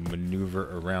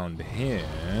maneuver around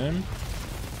him,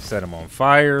 set him on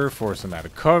fire, force him out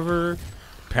of cover,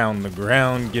 pound the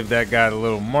ground, give that guy a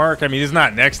little mark. I mean, he's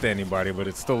not next to anybody, but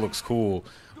it still looks cool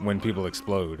when people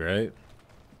explode, right?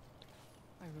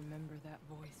 I remember that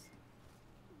voice.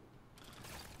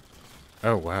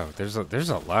 Oh wow, there's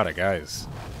a lot of guys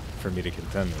for me to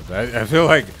contend with. I feel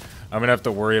like I'm gonna have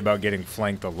to worry about getting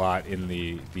flanked a lot in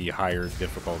the higher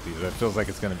difficulties. That feels like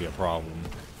it's gonna be a problem.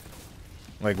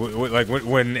 Like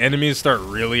when enemies start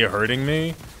really hurting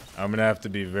me, I'm gonna have to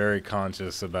be very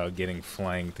conscious about getting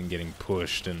flanked and getting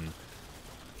pushed and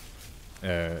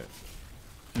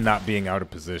not being out of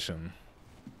position.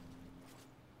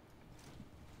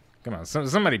 Come on,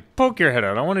 somebody poke your head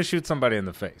out. I want to shoot somebody in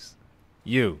the face.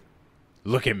 You,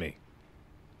 look at me.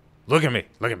 Look at me.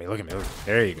 Look at me. Look at me. Look at me.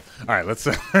 There you go. All right, let's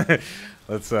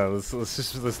let's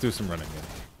do some running here.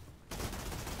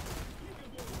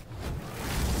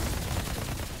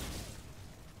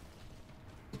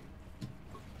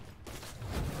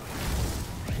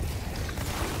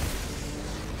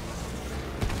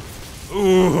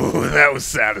 Ooh, that was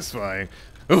satisfying.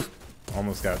 Ooh,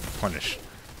 almost got punished.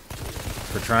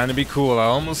 For trying to be cool, I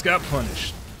almost got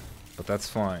punished. But that's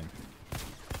fine.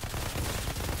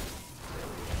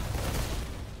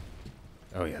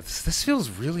 Oh yeah, this feels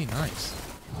really nice.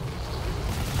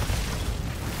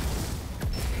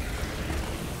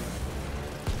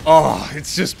 Oh,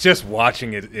 it's just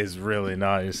watching it is really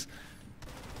nice.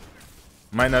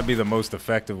 Might not be the most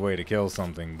effective way to kill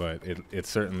something, but it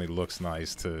certainly looks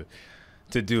nice to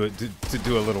do it to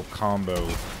do a little combo.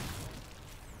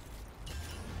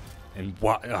 And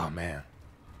what? Oh man,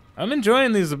 I'm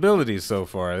enjoying these abilities so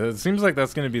far. It seems like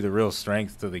that's going to be the real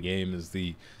strength to the game, is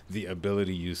the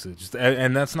ability usage.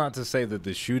 And that's not to say that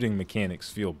the shooting mechanics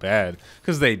feel bad,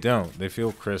 because they don't. They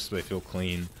feel crisp. They feel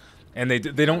clean. And they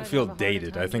don't feel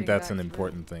dated. I think that's an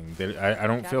important thing. I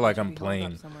don't feel like I'm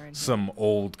playing some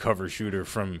old cover shooter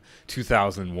from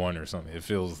 2001 or something. It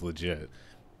feels legit.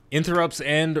 Interrupts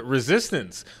and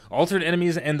resistance. Altered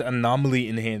enemies and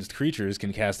anomaly-enhanced creatures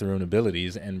can cast their own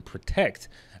abilities and protect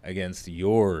against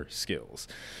your skills.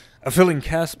 A filling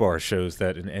cast bar shows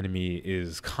that an enemy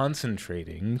is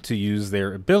concentrating to use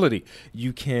their ability.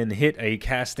 You can hit a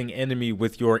casting enemy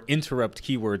with your interrupt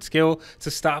keyword skill to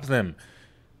stop them.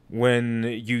 When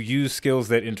you use skills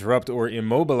that interrupt or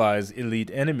immobilize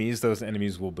elite enemies, those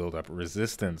enemies will build up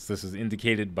resistance. This is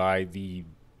indicated by the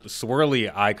swirly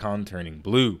icon turning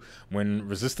blue. When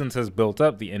resistance has built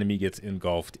up, the enemy gets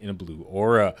engulfed in a blue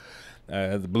aura.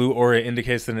 The blue aura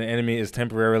indicates that an enemy is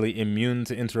temporarily immune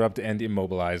to interrupt and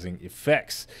immobilizing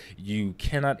effects. You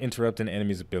cannot interrupt an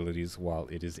enemy's abilities while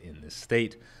it is in this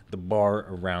state. The bar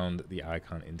around the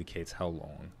icon indicates how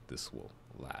long this will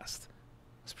last.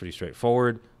 It's pretty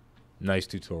straightforward. Nice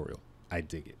tutorial. I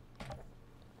dig it.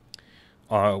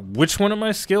 Which one of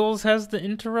my skills has the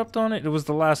interrupt on it? It was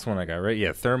the last one I got, right?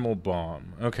 Yeah, thermal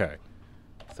bomb. Okay,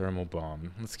 thermal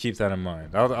bomb. Let's keep that in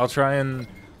mind. I'll try and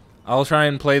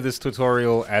play this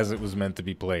tutorial as it was meant to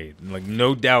be played. Like,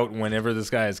 no doubt, whenever this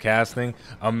guy is casting,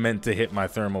 I'm meant to hit my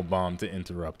thermal bomb to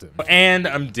interrupt him. And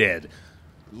I'm dead.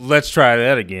 Let's try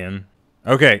that again.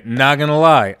 Okay, not gonna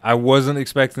lie, I wasn't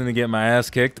expecting to get my ass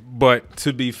kicked, but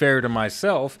to be fair to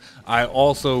myself, I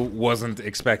also wasn't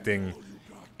expecting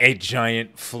a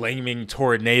giant flaming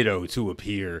tornado to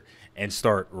appear and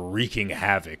start wreaking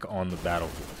havoc on the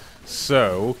battlefield.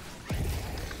 So,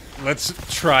 let's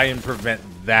try and prevent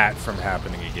that from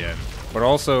happening again. But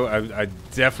also, I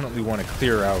definitely want to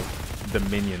clear out the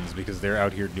minions because they're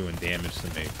out here doing damage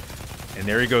to me. And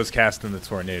there he goes casting the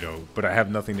tornado, but I have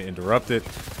nothing to interrupt it.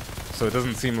 So it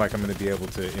doesn't seem like I'm going to be able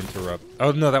to interrupt.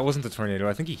 Oh, no, that wasn't the tornado.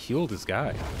 I think he healed his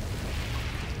guy.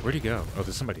 Where'd he go? Oh,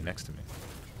 there's somebody next to me.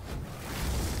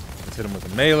 Let's hit him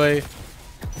with a melee.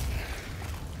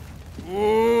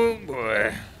 Oh,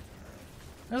 boy.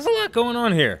 There's a lot going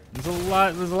on here. There's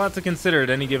a lot to consider at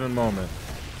any given moment.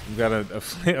 We've got a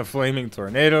flaming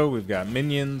tornado. We've got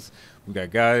minions. We've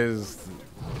got guys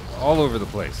all over the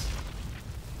place.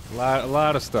 A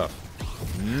lot of stuff.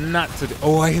 Not today.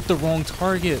 Oh, I hit the wrong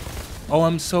target. Oh,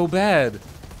 I'm so bad.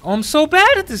 Oh, I'm so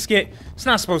bad at this game. It's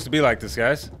not supposed to be like this,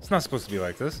 guys. It's not supposed to be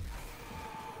like this.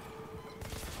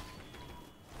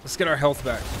 Let's get our health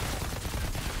back.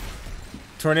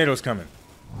 Tornado's coming.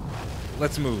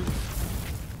 Let's move.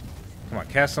 Come on,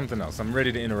 cast something else. I'm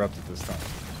ready to interrupt it this time.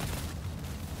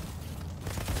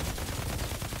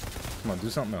 Come on, do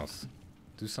something else.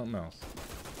 Do something else.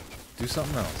 Do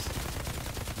something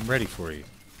else. I'm ready for you.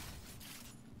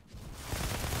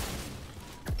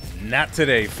 Not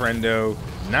today, friendo.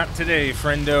 Not today,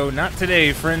 friendo. Not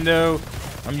today, friendo.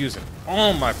 I'm using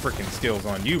all my freaking skills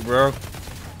on you, bro.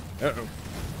 Uh-oh.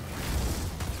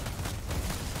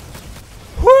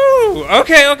 Woo!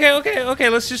 Okay.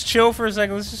 Let's just chill for a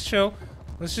second. Let's just chill.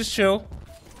 Let's just chill.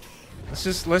 Let's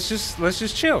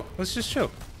just chill. Let's just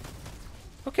chill.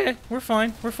 Okay, we're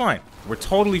fine. We're fine. We're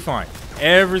totally fine.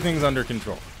 Everything's under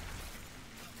control.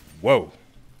 Whoa.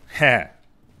 Ha.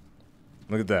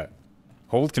 Look at that.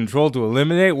 Hold control to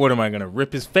eliminate. What am I gonna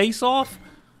rip his face off?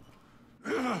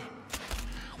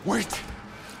 Wait.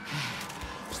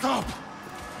 Stop.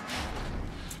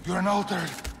 You're an altered.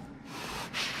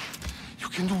 You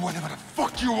can do whatever the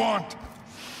fuck you want.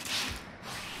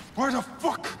 Why the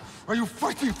fuck are you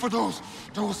fighting for those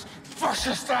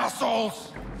fascist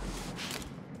assholes?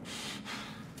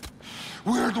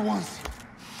 We're the ones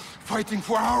fighting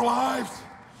for our lives.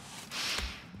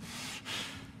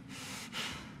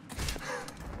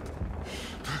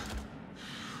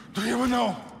 Do you even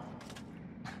know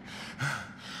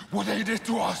what they did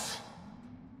to us?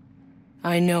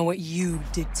 I know what you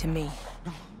did to me.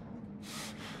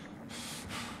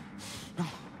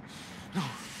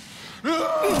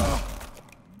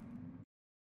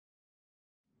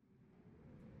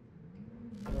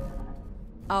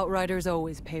 Outriders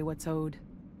always pay what's owed.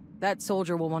 That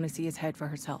soldier will want to see his head for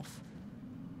herself.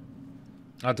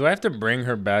 Do I have to bring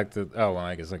her back to? Oh, well,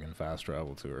 I guess I can fast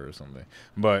travel to her or something.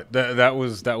 But that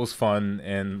was fun,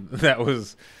 and that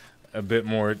was a bit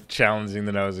more challenging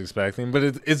than I was expecting. But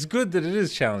it's good that it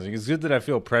is challenging. It's good that I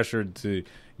feel pressured to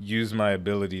use my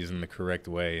abilities in the correct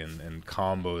way and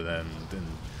combo them and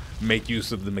make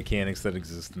use of the mechanics that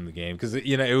exist in the game. Because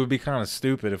it would be kind of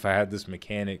stupid if I had this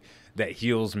mechanic that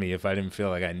heals me if I didn't feel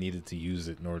like I needed to use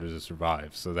it in order to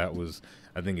survive. So that was,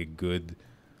 I think, a good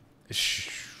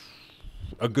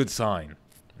sign.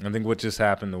 I think what just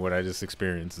happened, what I just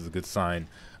experienced, is a good sign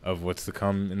of what's to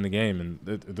come in the game.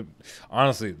 And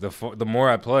honestly, the more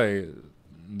I play,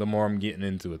 the more I'm getting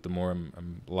into it, the more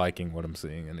I'm liking what I'm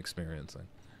seeing and experiencing.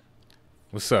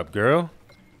 What's up, girl?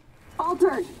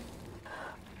 Altered.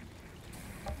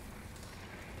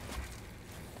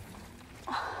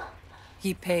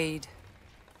 He paid.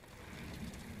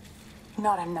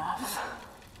 Not enough.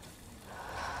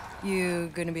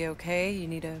 You gonna be okay? You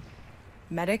need a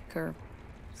medic or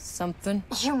something?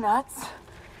 You nuts?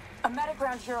 A medic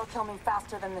around here will kill me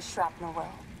faster than the shrapnel will.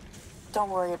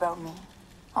 Don't worry about me.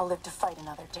 I'll live to fight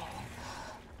another day.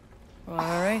 All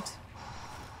right.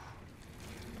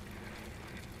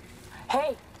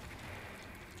 Hey!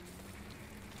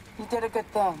 You did a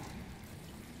good thing.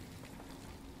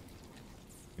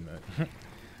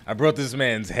 I brought this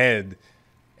man's head,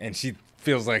 and she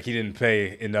feels like he didn't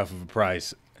pay enough of a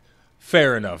price.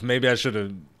 Fair enough. Maybe I should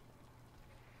have...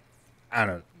 I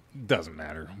don't... Doesn't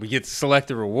matter. We get to select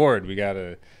a reward. We got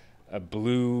a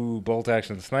blue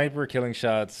bolt-action sniper. Killing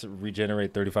shots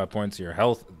regenerate 35 points of your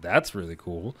health. That's really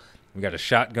cool. We got a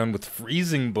shotgun with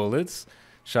freezing bullets.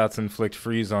 Shots inflict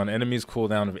freeze on enemies,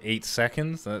 cooldown of 8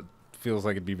 seconds. That feels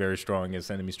like it'd be very strong against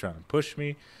enemies trying to push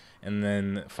me. And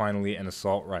then finally an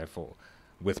assault rifle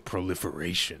with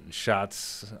proliferation.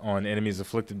 Shots on enemies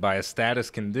afflicted by a status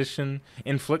condition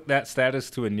inflict that status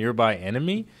to a nearby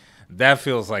enemy. That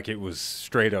feels like it was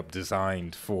straight up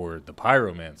designed for the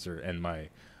Pyromancer and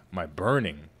my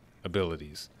burning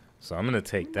abilities. So I'm going to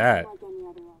take that,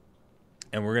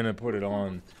 and we're going to put it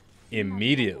on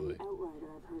immediately.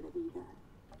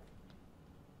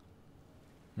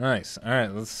 Nice. All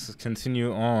right, let's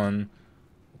continue on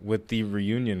with the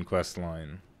reunion quest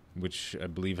line, which I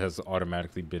believe has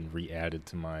automatically been re-added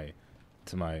to my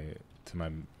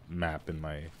map in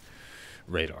my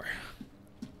radar.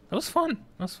 That was fun.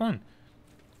 That was fun.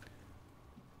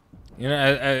 You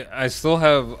know, I still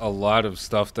have a lot of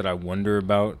stuff that I wonder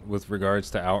about with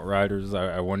regards to Outriders.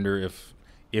 I wonder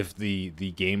if the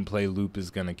gameplay loop is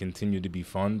going to continue to be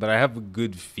fun, but I have a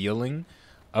good feeling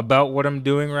about what I'm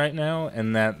doing right now,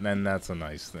 and that's a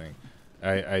nice thing.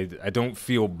 I don't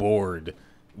feel bored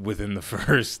within the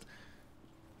first,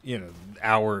 you know,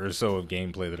 hour or so of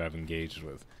gameplay that I've engaged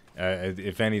with.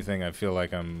 If anything, I feel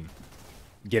like I'm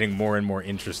getting more and more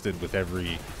interested with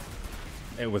every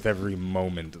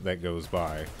moment that goes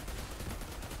by.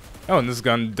 Oh, and this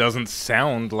gun doesn't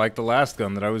sound like the last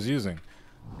gun that I was using.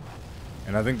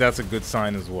 And I think that's a good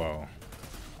sign as well.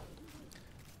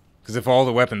 Because if all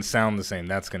the weapons sound the same,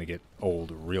 that's going to get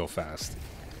old real fast.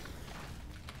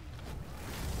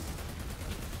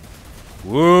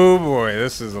 Whoa, boy,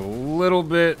 this is a little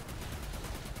bit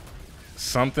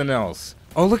something else.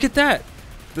 Oh, look at that!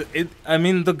 I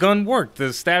mean, the gun worked.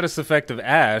 The status effect of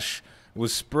Ash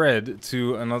was spread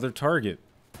to another target.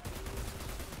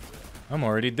 I'm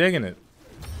already digging it.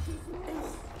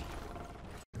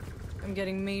 I'm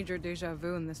getting major deja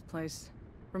vu in this place.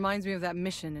 Reminds me of that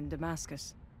mission in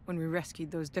Damascus, when we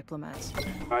rescued those diplomats.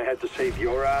 I had to save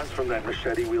your ass from that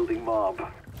machete-wielding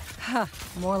mob. Ha!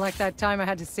 More like that time I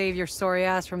had to save your sorry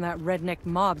ass from that redneck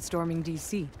mob storming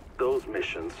DC. Those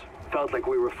missions felt like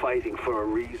we were fighting for a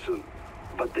reason.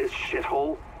 But this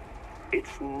shithole,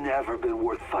 it's never been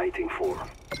worth fighting for.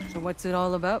 So what's it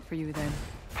all about for you then?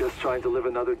 Just trying to live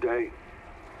another day.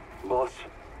 Boss,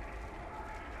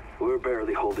 we're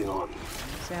barely holding on.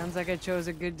 Sounds like I chose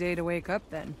a good day to wake up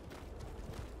then.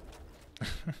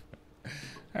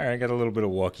 Alright, I got a little bit of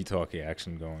walkie-talkie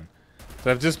action going.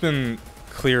 So I've just been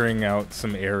clearing out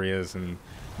some areas and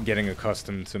getting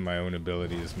accustomed to my own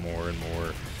abilities more and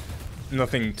more.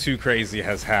 Nothing too crazy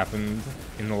has happened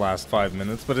in the last 5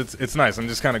 minutes, but it's nice. I'm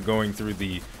just kind of going through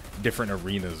the different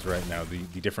arenas right now,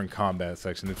 the different combat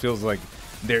sections. It feels like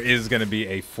there is going to be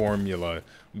a formula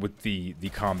with the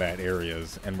combat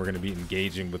areas, and we're going to be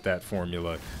engaging with that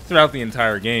formula throughout the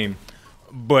entire game.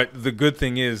 But the good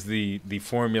thing is the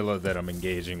formula that I'm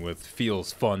engaging with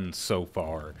feels fun so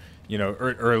far. You know,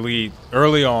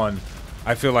 early on,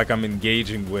 I feel like I'm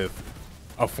engaging with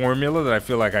a formula that I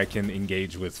feel like I can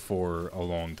engage with for a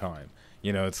long time.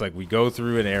 You know, it's like we go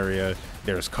through an area,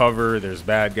 there's cover, there's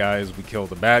bad guys, we kill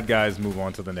the bad guys, move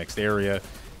on to the next area,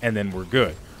 and then we're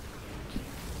good.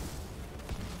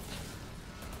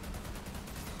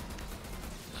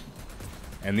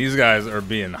 And these guys are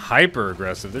being hyper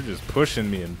aggressive. They're just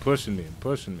pushing me and pushing me and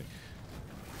pushing me.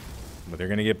 But they're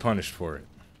going to get punished for it.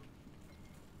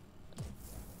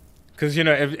 Because, you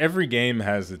know, every game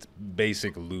has its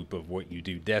basic loop of what you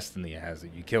do. Destiny has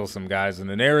it. You kill some guys in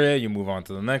an area, you move on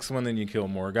to the next one, then you kill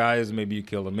more guys. Maybe you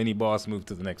kill a mini-boss, move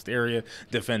to the next area,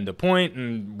 defend a point,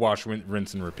 and wash,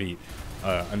 rinse, and repeat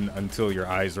until your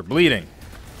eyes are bleeding.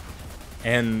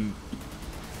 And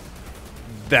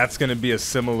that's going to be a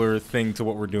similar thing to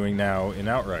what we're doing now in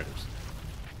Outriders.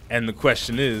 And the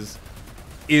question is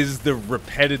the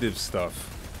repetitive stuff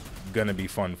going to be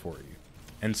fun for you?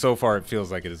 And so far, it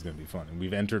feels like it is going to be fun. And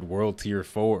we've entered World Tier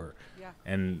 4. Yeah.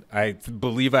 And I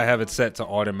believe I have it set to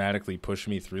automatically push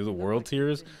me through the World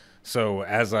Tiers. So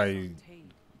as I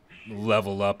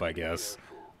level up, I guess,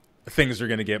 things are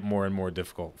going to get more and more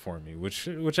difficult for me, which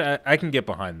I can get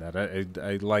behind that.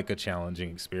 I like a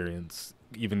challenging experience,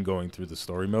 even going through the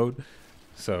story mode.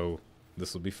 So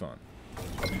this will be fun.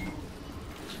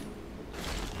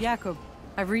 Jakob,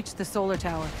 I've reached the solar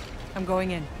tower. I'm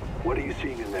going in. What are you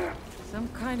seeing in there? Some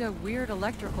kind of weird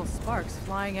electrical sparks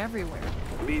flying everywhere.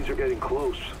 Means you're getting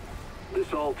close.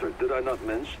 This altar, did I not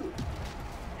mention?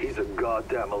 He's a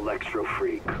goddamn electro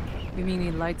freak. You mean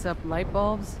he lights up light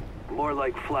bulbs? More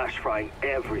like flash frying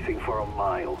everything for a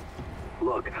mile.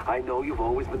 Look, I know you've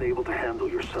always been able to handle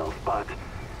yourself, but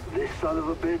this son of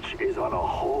a bitch is on a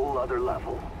whole other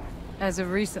level. As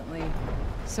of recently,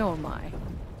 so am I.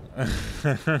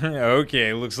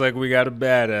 Okay, looks like we got a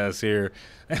badass here.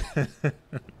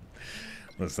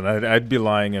 Listen, I'd be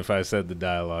lying if I said the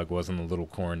dialogue wasn't a little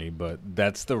corny, but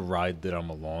that's the ride that I'm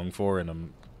along for, and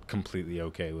I'm completely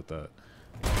okay with that.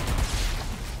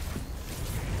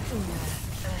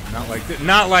 Not like this.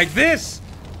 Not like this.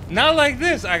 Not like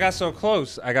this. I got so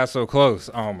close. I got so close.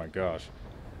 Oh my gosh.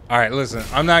 All right, listen.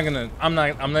 I'm not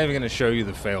even gonna show you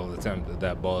the failed attempt at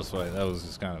that boss fight. That was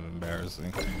just kind of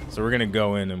embarrassing. So we're gonna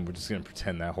go in and we're just gonna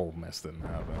pretend that whole mess didn't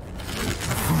happen.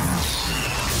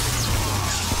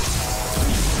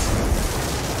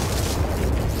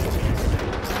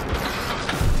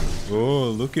 Oh,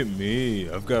 look at me.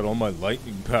 I've got all my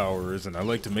lightning powers and I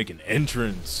like to make an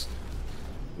entrance.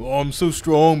 Oh, I'm so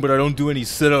strong, but I don't do any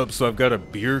sit-ups, so I've got a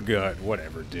beer gut.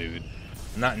 Whatever, dude.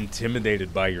 I'm not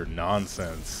intimidated by your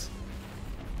nonsense.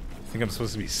 I think I'm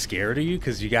supposed to be scared of you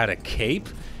because you got a cape?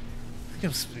 I think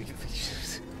I'm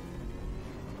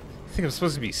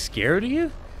supposed to be scared of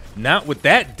you? Not with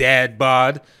that dad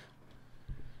bod.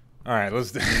 Alright,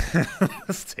 let's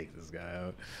let's take this guy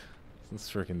out.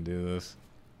 Let's freaking do this.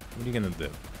 What are you gonna do?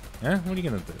 Eh? What are you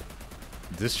gonna do?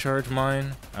 Discharge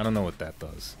mine? I don't know what that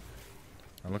does.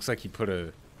 It looks like he put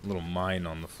a little mine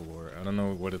on the floor. I don't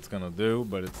know what it's gonna do,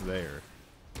 but it's there.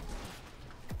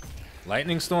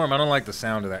 Lightning Storm? I don't like the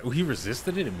sound of that. Oh, he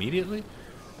resisted it immediately?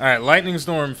 Alright, Lightning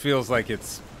Storm feels like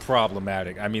it's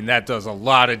problematic. I mean, that does a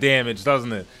lot of damage,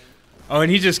 doesn't it? Oh,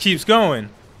 and he just keeps going.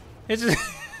 It just...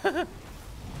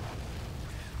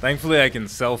 Thankfully, I can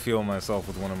self-heal myself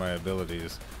with one of my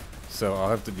abilities. So I'll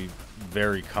have to be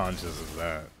very conscious of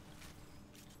that.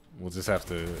 We'll just have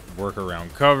to work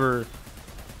around cover,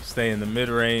 stay in the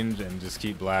mid-range, and just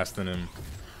keep blasting him.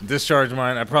 Discharge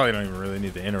mine, I probably don't even really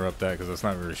need to interrupt that because that's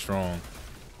not very strong.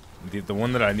 The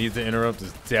one that I need to interrupt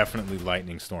is definitely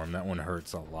Lightning Storm. That one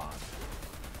hurts a lot.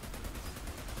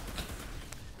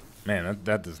 Man,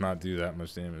 that does not do that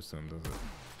much damage to him, does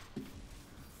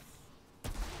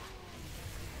it?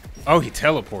 Oh, he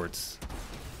teleports.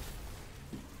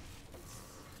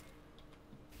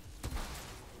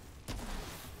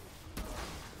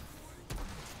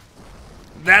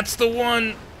 That's the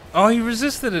one. Oh, he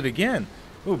resisted it again.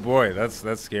 Oh boy, that's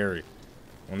scary.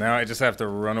 Well, now I just have to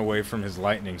run away from his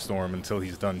Lightning Storm until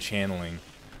he's done channeling.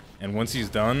 And once he's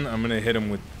done, I'm gonna hit him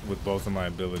with both of my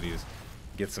abilities.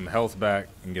 Get some health back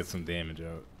and get some damage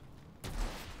out.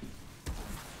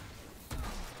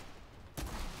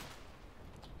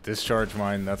 Discharge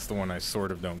mine, that's the one I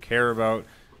sort of don't care about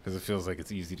because it feels like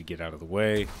it's easy to get out of the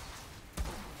way.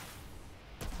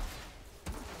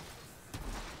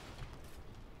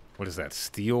 What is that,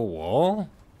 steel wall?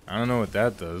 I don't know what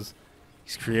that does.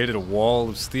 He's created a wall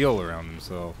of steel around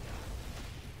himself.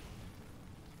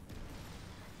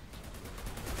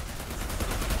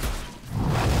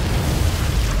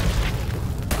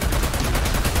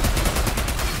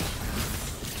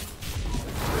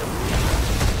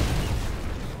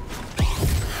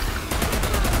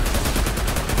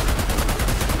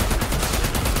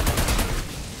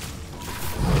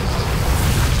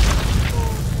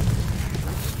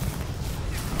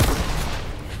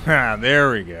 Ah,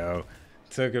 there we go.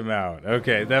 Took him out.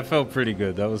 Okay, that felt pretty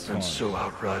good. That was fun. And so,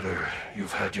 Outrider,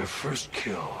 you've had your first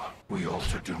kill. We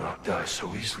also do not die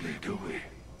so easily, do we?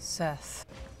 Seth.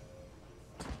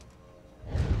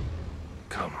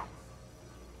 Come.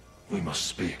 We must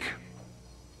speak.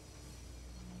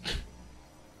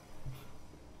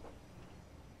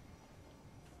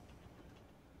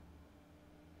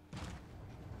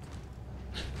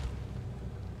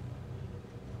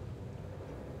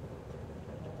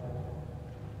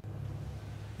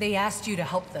 They asked you to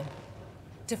help them.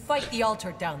 To fight the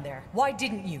altar down there. Why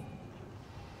didn't you?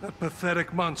 That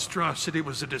pathetic monstrosity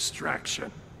was a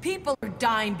distraction. People are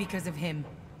dying because of him.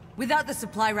 Without the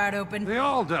supply route open... They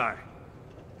all die.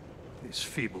 These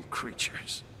feeble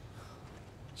creatures.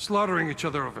 Slaughtering each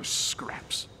other over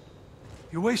scraps.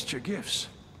 You waste your gifts.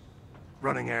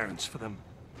 Running errands for them.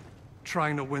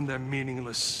 Trying to win their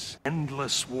meaningless,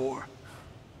 endless war.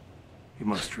 You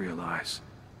must realize...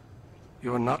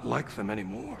 you're not like them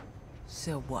anymore.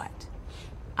 So what?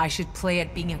 I should play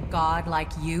at being a god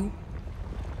like you?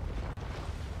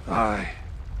 I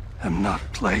am not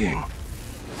playing.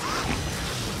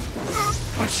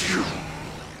 But you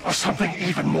are something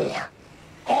even more.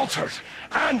 Altered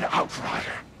and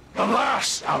Outrider. The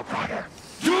last Outrider.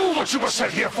 Do what you were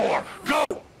sent here for. Go!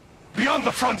 Beyond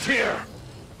the frontier.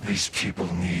 These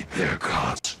people need their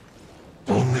gods.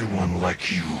 Only one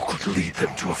like you could lead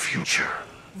them to a future.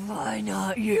 Why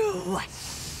not you?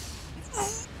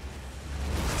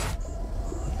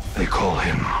 They call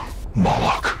him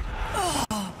Moloch.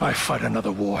 I fight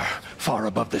another war, far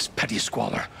above this petty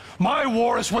squalor. My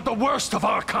war is with the worst of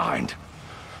our kind.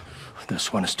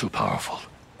 This one is too powerful.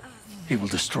 He will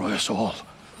destroy us all,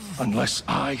 unless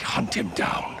I hunt him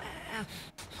down.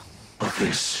 But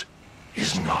this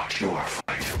is not your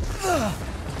fight.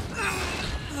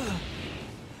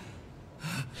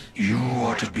 You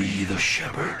are to be the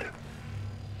shepherd.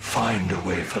 Find a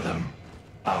way for them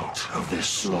out of this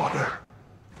slaughter,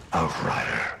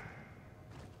 Outrider.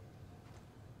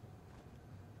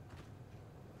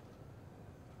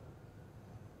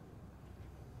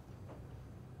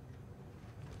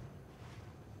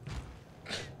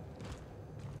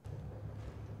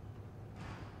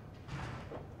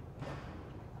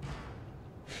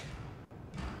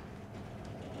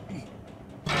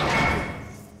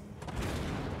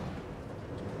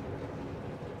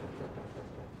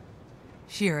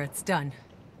 Shira, it's done.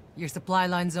 Your supply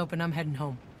line's open, I'm heading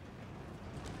home.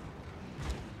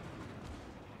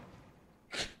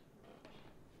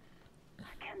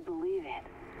 I can't believe it.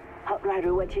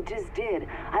 Outrider, what you just did.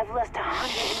 I've lost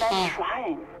 100 men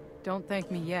trying. Don't thank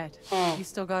me yet. You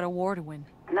still got a war to win.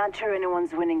 Not sure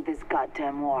anyone's winning this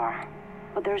goddamn war.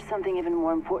 But there's something even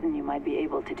more important you might be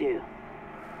able to do.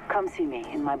 Come see me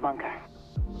in my bunker.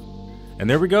 And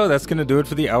there we go, that's going to do it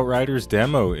for the Outriders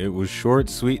demo. It was short,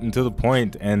 sweet, and to the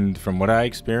point, and from what I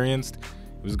experienced,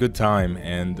 it was a good time,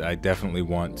 and I definitely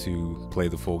want to play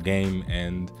the full game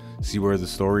and see where the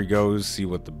story goes, see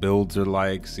what the builds are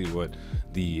like, see what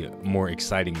the more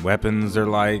exciting weapons are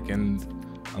like, and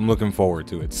I'm looking forward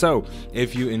to it. So,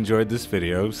 if you enjoyed this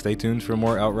video, stay tuned for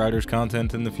more Outriders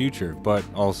content in the future, but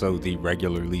also the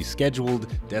regularly scheduled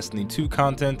Destiny 2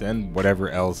 content and whatever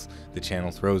else the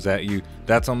channel throws at you,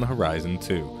 that's on the horizon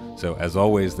too. So, as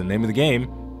always, the name of the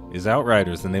game is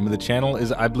Outriders. The name of the channel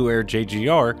is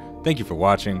iBluairJgR. Thank you for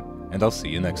watching, and I'll see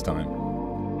you next time.